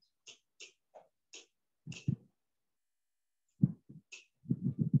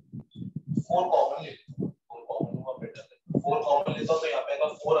 फोर कॉमन ले, फोर कॉमन हुआ बेटा, फोर कॉमन लेता तो यहाँ पे आएगा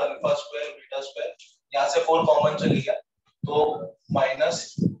 4 अल्फा स्क्वायर बीटा स्क्वायर, यहाँ से 4 कॉमन चली गया तो minus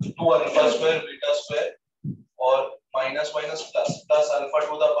 2 alpha square beta square और minus minus plus plus alpha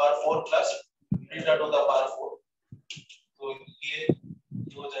two the power 4 plus beta two the power 4। तो ये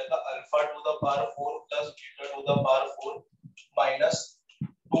हो जाएगा alpha two the power 4 plus beta two the power 4 minus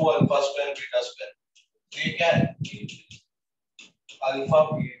 2 alpha square beta square. ये क्या है? Alpha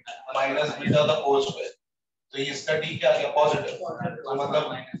minus beta the whole square. तो ये इसका डी क्या आ गया? पॉजिटिव। तो मतलब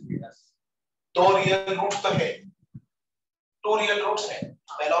माइनस बीटा। दो रियल रूट तो है, टू रियल रूट्स है,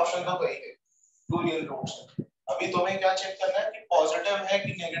 पहला ऑप्शन तो सही है, टू रियल रूट्स है। अभी तुम्हें क्या चेक करना है कि पॉजिटिव है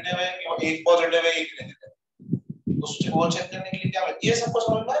कि नेगेटिव है, कि एक पॉजिटिव है एक नेगेटिव। उस वो चेक करने के लिए क्या है, ये सबको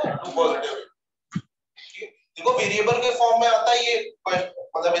समझना है। टू पॉजिटिव है, देखो वेरिएबल के फॉर्म में आता है ये,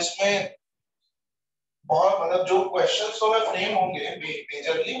 मतलब इसमें बहुत मतलब जो क्वेश्चंस तो में फ्रेम होंगे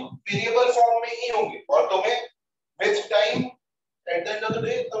मेजरली वेरिएबल फॉर्म में ही होंगे और तुम्हें with time at the end of the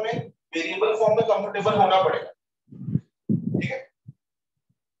day तुम्हें वेरिएबल फॉर्म में कंफर्टेबल होना पड़ेगा। ठीक है,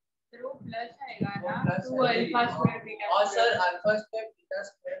 तो प्लस आएगा ना 2 अल्फा स्क्वायर बीटा और sir alpha square beta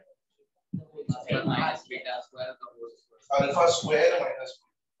square minus beta square का whole square, alpha square minus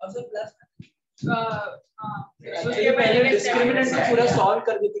और सर प्लस उसके पहले डिस्क्रिमिनेंट को पूरा सॉल्व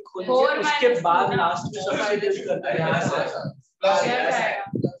कर देते खुद से, उसके बाद लास्ट में सब्स्टिट्यूट करते हैं। यहां से प्लस आएगा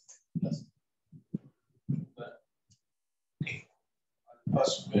alpha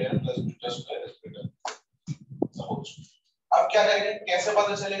square plus beta square is greater. अब क्या करेंगे, कैसे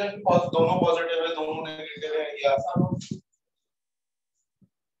पता चलेगा कि दोनों पॉजिटिव है दोनों नेगेटिव है, या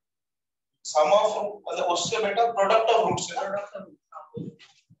सम ऑफ मतलब उससे बेटा प्रोडक्ट ऑफ रूट्स है।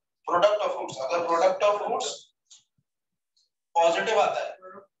 प्रोडक्ट ऑफ रूट्स, अगर प्रोडक्ट ऑफ रूट्स पॉजिटिव आता है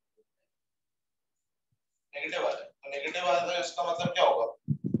नेगेटिव आता है, तो नेगेटिव आता है इसका मतलब क्या होगा,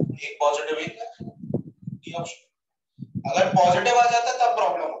 एक पॉजिटिव एक ऑप्शन। अगर पॉजिटिव आ जाता है तब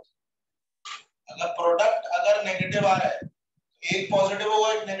प्रॉब्लम होती है। अगर प्रोडक्ट अगर नेगेटिव आ रहा है, एक पॉजिटिव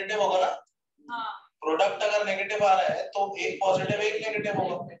होगा एक नेगेटिव होगा ना। हां, प्रोडक्ट अगर नेगेटिव आ रहा है तो एक पॉजिटिव एक नेगेटिव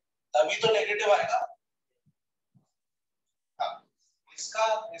होगा, तभी तो नेगेटिव आएगा। हाँ, इसका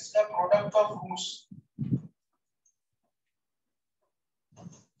प्रोडक्ट ऑफ रूट्स,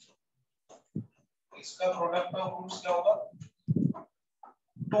 इसका प्रोडक्ट ऑफ रूट्स क्या होगा,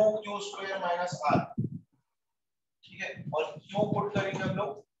 2q² माइनस r। ठीक है, और q पुट करेंगे हम लोग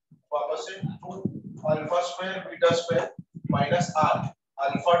वापस से 2 alpha square beta square minus r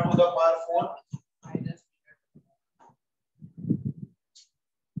alpha two the power 4 minus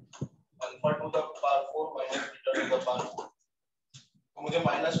alpha two the power 4 minus beta two the power 4। तो मुझे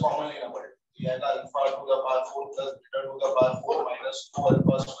माइनस कॉमन लेना पड़ेगा, ये आएगा alpha two the power 4 plus beta two the power 4 minus 2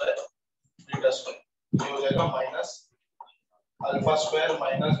 alpha square beta square. ये हो जाएगा minus alpha square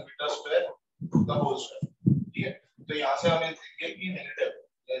minus beta square the whole square. ठीक है, तो यहां से हमें देखेंगे कि नेगेटिव,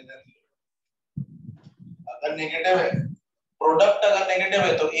 अगर नेगेटिव है प्रोडक्ट, अगर नेगेटिव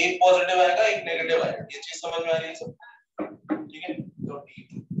है तो एक पॉजिटिव आएगा एक नेगेटिव आएगा। ये चीज समझ में आ रही है सब? ठीक है, तो ठीक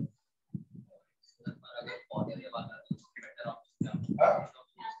अगर पॉजिटिव आता है तो बेटर ऑप्शन है।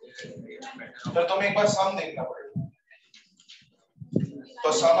 फिर तुम्हें एक बार सम देखना पड़ेगा।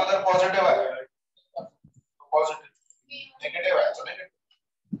 तो सम अगर पॉजिटिव आया तो पॉजिटिव, नेगेटिव आया तो नेगेटिव।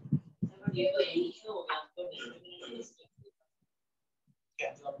 ये तो यही तो हो गया, तो क्या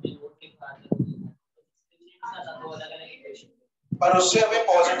जो अपने नोट के बाद डिस्क्रिमिनेंट का दो अलग अलग इक्वेशन, पर उससे हमें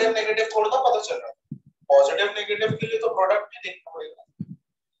पॉजिटिव नेगेटिव थोड़ा ना पता चल रहा है। पॉजिटिव नेगेटिव के लिए तो प्रोडक्ट भी देखना पड़ेगा।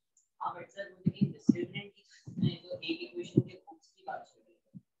 हां बट सर मुझे कि डिस्क्रिमिनेंट की तो एक इक्वेशन के रूट्स की बात चल रही है।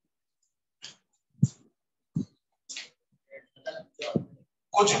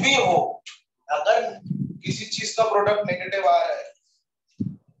 कुछ भी हो, अगर किसी चीज का प्रोडक्ट नेगेटिव आ रहा है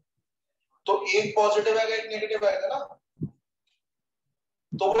तो एक पॉजिटिव आएगा एक नेगेटिव आएगा ना,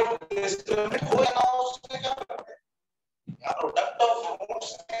 तो वो डिस्क्रिमिनेंट हो या ना हो उससे क्या फर्क है। या प्रोडक्ट ऑफ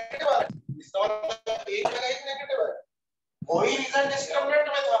रूट्स नेगेटिव आ रहा है, इसका मतलब एक आएगा एक नेगेटिव आएगा, वही रीजन डिस्क्रिमिनेंट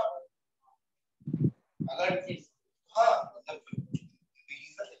में था। अगर हाँ मतलब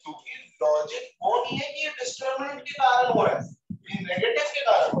रीजन, क्योंकि लॉजिक वो नहीं है कि ये डिस्क्रिमिनेंट के कारण हो रहा है, ये नेगेटिव के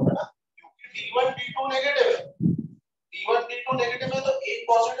कारण हो रहा है ना, क्योंकि d1 d2 नेगेटिव है, d1 d2 नेगेटिव है तो एक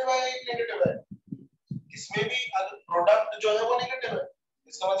पॉजिटिव है एक नेगेटिव है। इसमें भी अगर प्रोडक्ट जो है वो नेगेटिव है,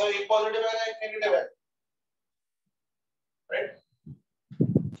 इसका मतलब एक पॉजिटिव है एक नेगेटिव है।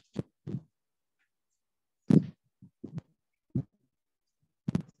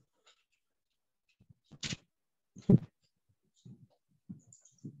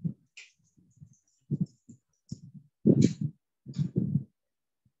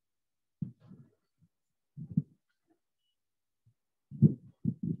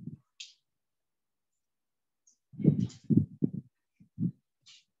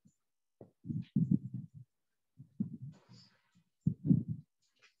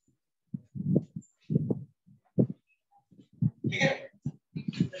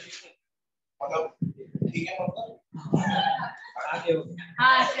 मतलब ठीक है मतलब आगे हो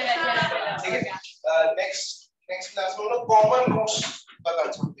हाँ चला ठीक है। नेक्स्ट क्लास में हम लोग कॉमन रूट्स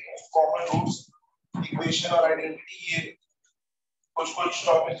बता सकते हैं, कॉमन रूट्स इक्वेशन और आइडेंटिटी, ये कुछ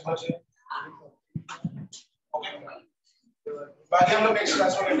टॉपिक्स बचे। ओके, बाकी हम लोग नेक्स्ट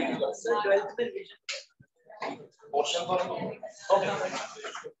क्लास में कंटिन्यू करते हैं। पोर्शन तो okay,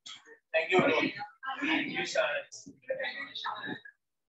 thank you. Thank you, sir.